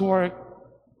Lord's work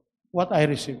what I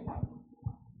received.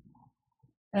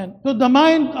 And to the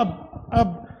mind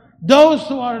of those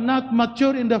who are not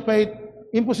mature in the faith,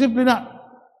 imposible na.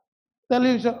 Tell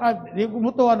yourself, hindi ko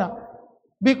mutuwa na.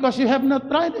 Because you have not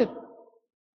tried it.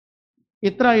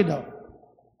 I-try daw.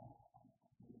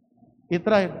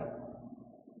 I-try daw.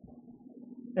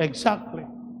 Exactly.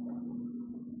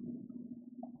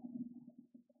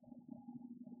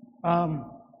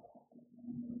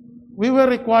 We were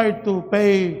required to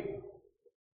pay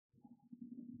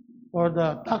for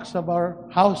the tax of our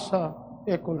house,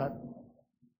 Ecolat.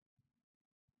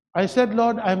 I said,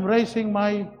 Lord, I'm raising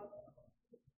my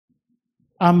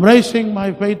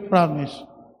faith promise.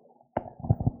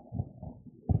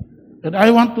 And I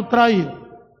want to try it.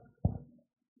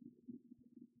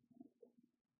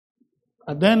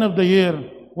 At the end of the year,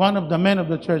 one of the men of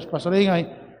the church, Pastor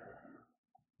Ingay,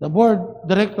 the board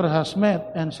director has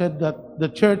met and said that the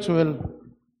church will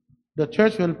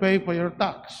pay for your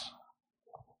tax.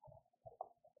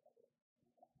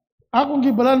 Akong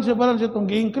gibalance itong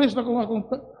gi-increase na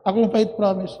akong faith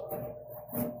promise.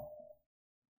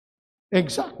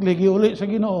 Exactly, giuli sa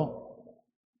Ginoo.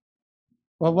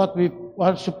 For what we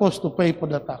are supposed to pay for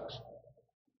the tax.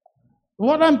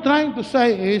 What I'm trying to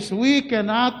say is we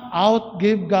cannot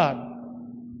outgive God.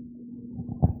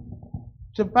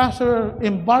 So, Pastor,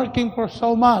 embarking for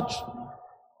so much.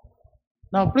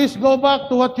 Now, please go back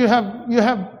to what you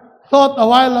have thought a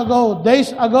while ago,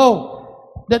 days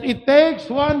ago, that it takes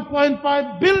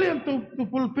 1.5 billion to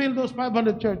fulfill those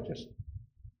 500 churches.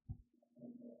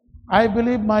 I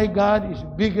believe my God is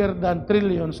bigger than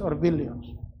trillions or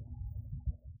billions.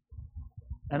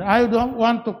 And I don't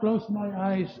want to close my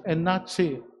eyes and not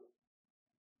see it.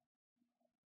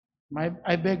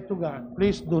 I beg to God,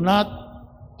 please do not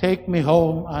take me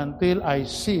home until I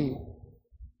see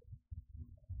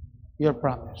your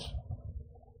promise.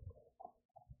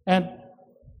 And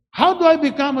how do I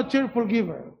become a cheerful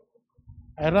giver?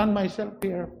 I run myself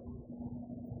here.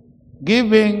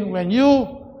 Giving,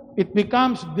 it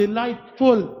becomes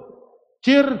delightful,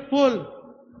 cheerful.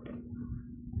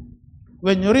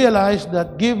 When you realize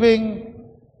that giving,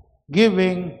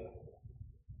 in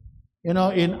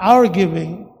our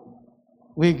giving,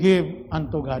 we give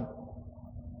unto God.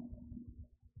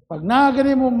 Pag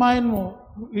nagani mo mind mo,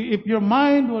 if your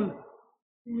mind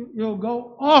you'll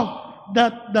go off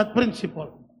that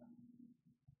principle,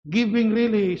 giving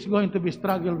really is going to be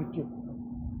struggle with you.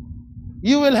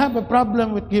 You will have a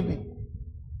problem with giving.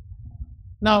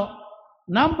 Now,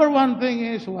 number one thing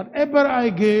is, whatever I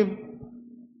give,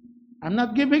 I'm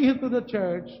not giving it to the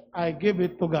church, I give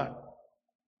it to God.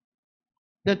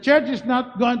 The church is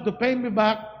not going to pay me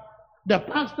back. The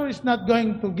pastor is not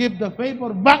going to give the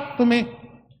favor back to me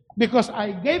because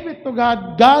I gave it to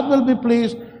God. God will be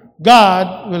pleased.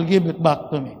 God will give it back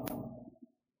to me.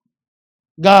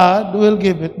 God will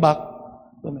give it back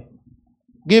to me.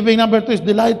 Giving, number 2, is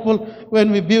delightful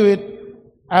when we view it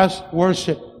as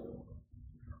worship.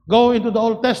 Go into the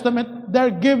Old Testament, their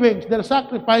givings, their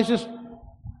sacrifices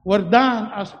were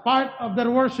done as part of their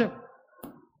worship.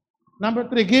 Number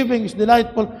 3, giving is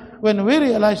delightful when we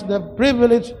realize the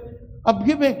privilege of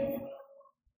giving.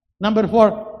 Number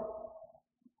 4,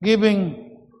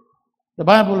 giving, the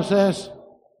Bible says,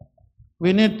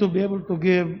 we need to be able to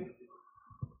give,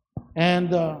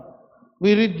 and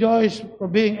we rejoice for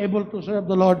being able to serve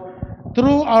the Lord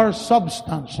through our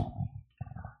substance,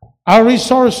 our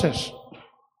resources.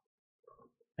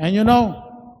 And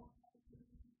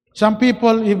some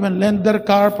people even lend their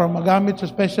car for magamit sa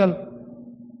special.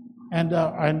 And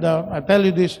I tell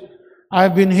you this,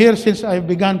 I've been here since I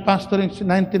began pastoring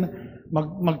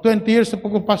mag 20 years na po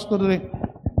ko pastor rin.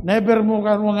 Never mo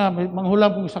nga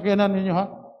manghulam kung sakyanan ninyo ha.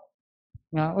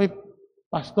 Nga, oy,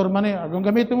 pastor man eh, agong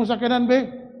gamitin mo sakyanan be,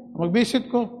 mag-visit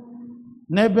ko.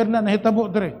 Never na nahitabo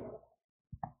dre.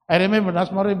 I remember, nas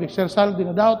maribig, Sir Saldi,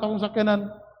 nadawat akong sakyanan,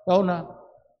 daw na.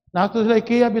 Nato sila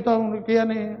IKEA, bitawang IKEA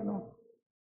ni,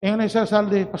 Ingon ni Sir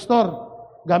Saldi, Pastor,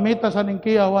 gamita sa ning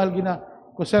IKEA, wal gina,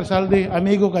 ko Sir Saldi,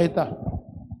 amigo kaita.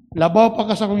 Labaw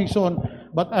pa ka sa kong igsoon,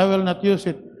 but I will not use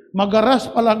it. Magaras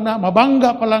pa lang na,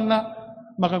 mabangga pa lang na,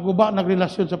 makaguba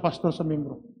nagrelasyon sa pastor sa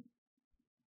membro.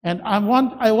 And I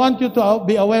want you to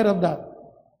be aware of that.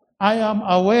 I am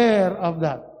aware of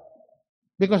that.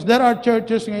 Because there are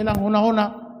churches ng ilang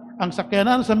una-una, ang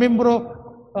sakyanan sa membro,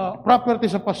 property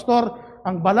sa pastor,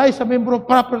 ang balay sa membro,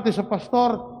 property sa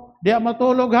pastor. Di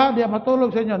matulog ha, di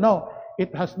matulog sa inyo. No,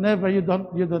 it has never, you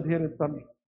don't hear it from me.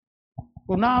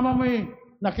 Kung naama mo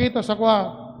nakita sa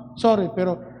kwa, sorry,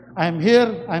 pero I'm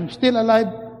here, I'm still alive,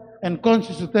 and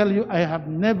conscious to tell you, I have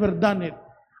never done it.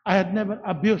 I had never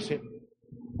abused it.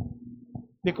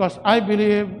 Because I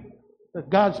believe that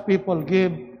God's people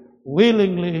give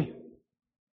willingly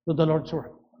to the Lord's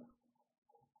work.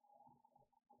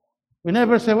 We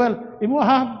never say, well,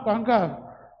 imuha kuang ka,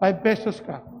 5 pesos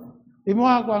ka.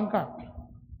 Imuha kuang ka.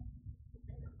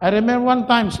 I remember one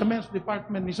time sa men's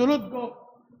department, nisulod ko,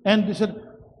 and they said,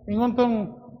 ingon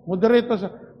tong moderator sa,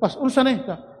 unsa na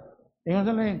ito? Ingon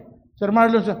sa na Sir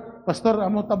Marlon sa, Pastor,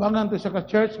 amo tabangan to sa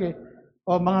ka-church kay,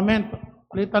 o mga men,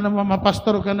 palitan na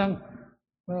mapastor ka ng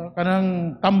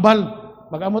tambal,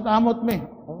 mag-amot-amot me.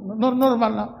 Normal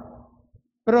na.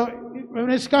 Pero when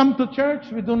it's come to church,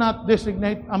 we do not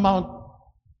designate amount.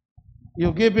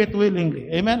 You give it willingly.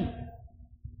 Amen?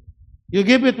 You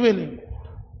give it willingly.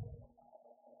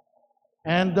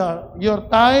 And your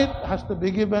tithe has to be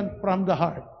given from the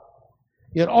heart.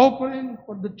 Your offering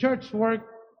for the church work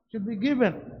should be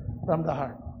given from the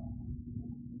heart.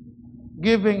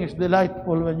 Giving is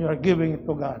delightful when you are giving it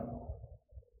to God.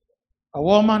 A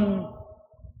woman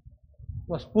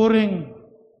was pouring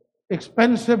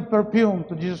expensive perfume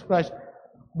to Jesus Christ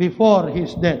before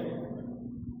His death.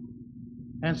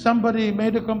 And somebody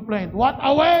made a complaint, what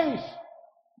a waste!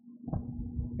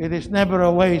 It is never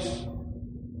a waste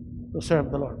to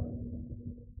serve the Lord.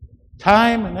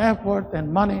 Time and effort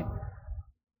and money,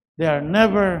 they are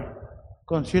never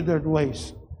considered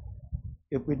waste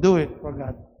if we do it for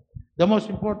God. The most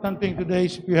important thing today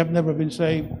is if you have never been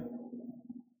saved,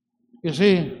 you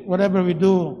see, whatever we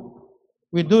do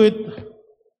it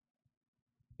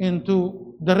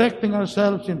into directing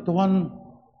ourselves into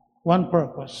one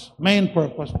purpose, main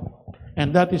purpose,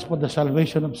 and that is for the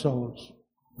salvation of souls.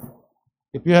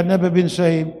 If you have never been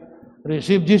saved,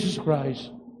 receive Jesus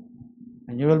Christ,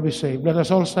 and you will be saved. Let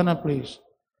us all stand up, please.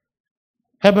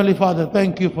 Heavenly Father,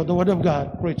 thank you for the Word of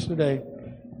God preached today.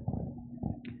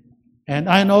 And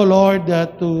I know, Lord,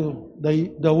 that to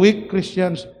the weak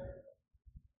Christians,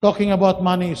 talking about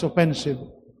money is offensive.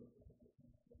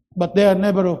 But they are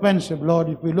never offensive, Lord,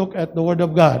 if we look at the Word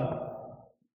of God.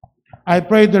 I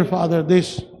pray, dear Father,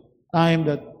 this time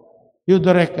that you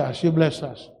direct us, you bless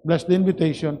us. Bless the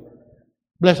invitation.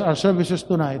 Bless our services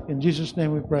tonight. In Jesus'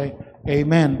 name we pray.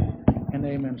 Amen and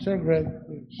amen. Sir Greg,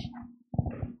 please.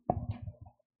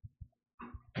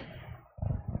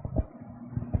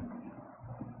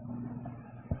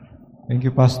 Thank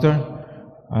you, Pastor.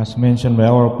 As mentioned by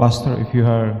our pastor, if you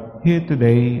are here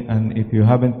today and if you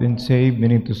haven't been saved,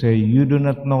 meaning to say you do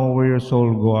not know where your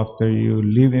soul go after you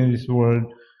live in this world,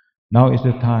 now is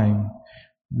the time.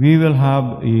 We will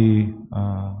have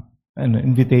an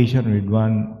invitation with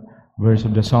one verse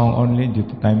of the song only due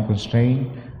to time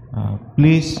constraint.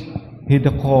 Please hear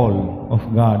the call of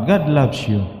God. God loves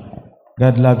you.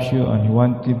 God loves you, and He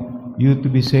wanted you to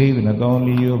be saved, and not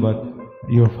only you, but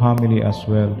your family as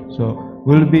well. So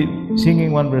we'll be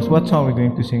singing one verse. What song are we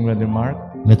going to sing, Brother Mark?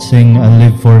 Let's sing "I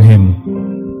Live for Him."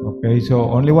 Okay, so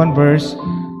only one verse,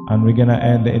 and we're gonna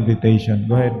end the invitation.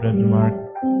 Go ahead, Brother Mark.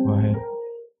 Go ahead.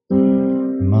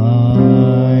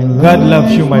 God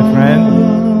loves you, my friend.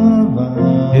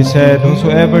 He said,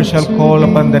 whosoever shall call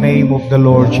upon the name of the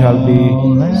Lord shall be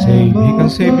saved. He can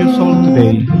save your soul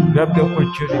today. You have the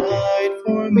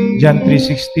opportunity. John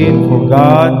 3:16, for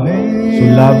God so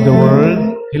loved the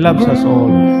world, He loves us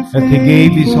all, that He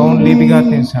gave His only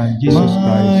begotten Son, Jesus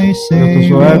Christ, that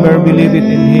whosoever believeth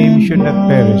in Him should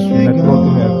not perish, should not go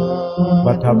to hell,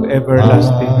 but have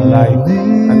everlasting life.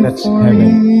 And that's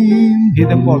heaven. Hear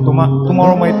the call.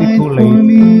 Tomorrow might be too late.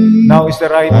 Now is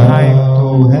the right time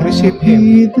to receive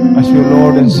Him as your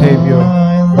Lord and Savior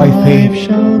by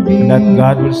faith, and that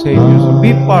God will save you. So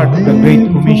be part of the Great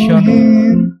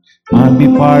Commission and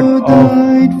be part of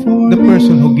the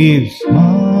person who gives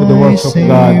to the works of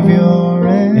God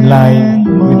in line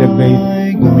with the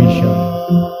Great Commission.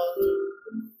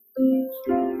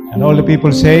 And all the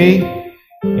people say,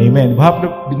 Amen.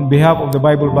 On behalf of the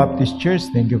Bible Baptist Church,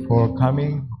 thank you for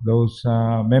coming. Those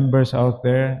members out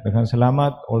there, daghang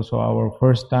salamat. Also our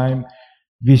first time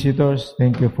visitors,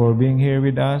 thank you for being here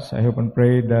with us. I hope and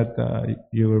pray that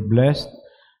you were blessed.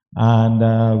 And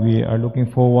we are looking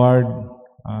forward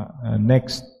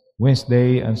next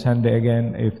Wednesday and Sunday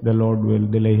again, if the Lord will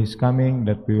delay His coming,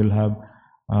 that we will have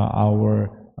our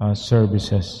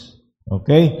services.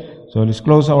 Okay? So let's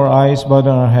close our eyes, bow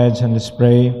down our heads, and let's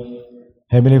pray.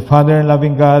 Heavenly Father and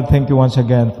loving God, thank you once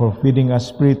again for feeding us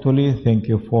spiritually. Thank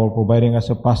you for providing us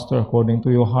a pastor according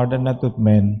to your heart and not of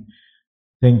men.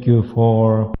 Thank you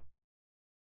for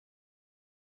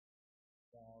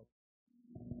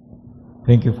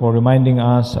reminding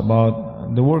us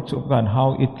about the works of God,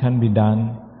 how it can be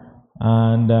done.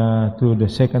 And through the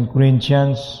 2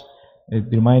 Corinthians, it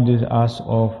reminded us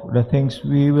of the things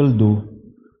we will do.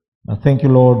 Thank you,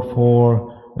 Lord,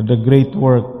 for the great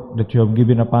work that you have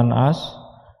given upon us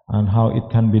and how it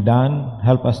can be done.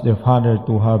 Help us, dear Father,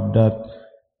 to have that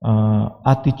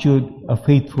attitude, a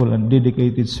faithful and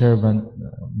dedicated servant,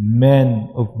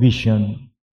 man of vision,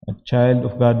 a child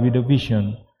of God with a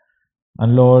vision.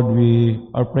 And Lord, we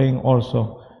are praying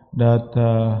also that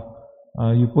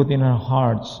you put in our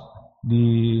hearts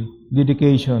the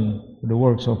dedication to the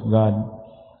works of God.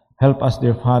 Help us,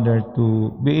 dear Father,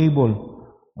 to be able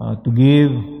to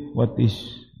give what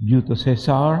is due to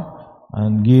Caesar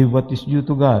and give what is due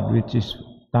to God, which is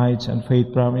tithes and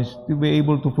faith promise, to be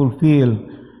able to fulfill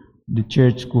the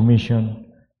church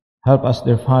commission. Help us,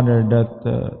 dear Father, that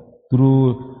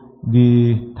through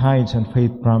the tithes and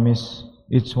faith promise,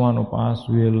 each one of us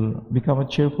will become a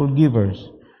cheerful givers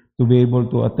to be able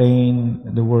to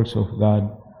attain the works of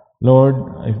God. Lord,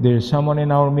 if there is someone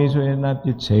in our midst who is not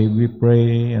yet saved, we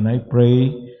pray, and I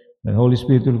pray that Holy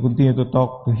Spirit will continue to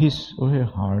talk to his or her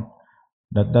heart,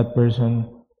 that that person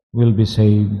will be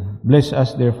saved. Bless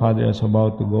us, dear Father, as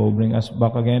about to go. Bring us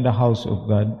back again in the house of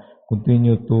God.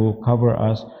 Continue to cover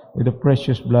us with the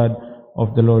precious blood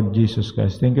of the Lord Jesus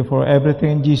Christ. Thank you for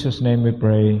everything. In Jesus' name we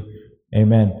pray.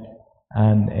 Amen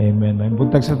and amen. May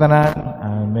buntag sa tanan,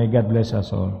 and may God bless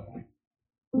us all.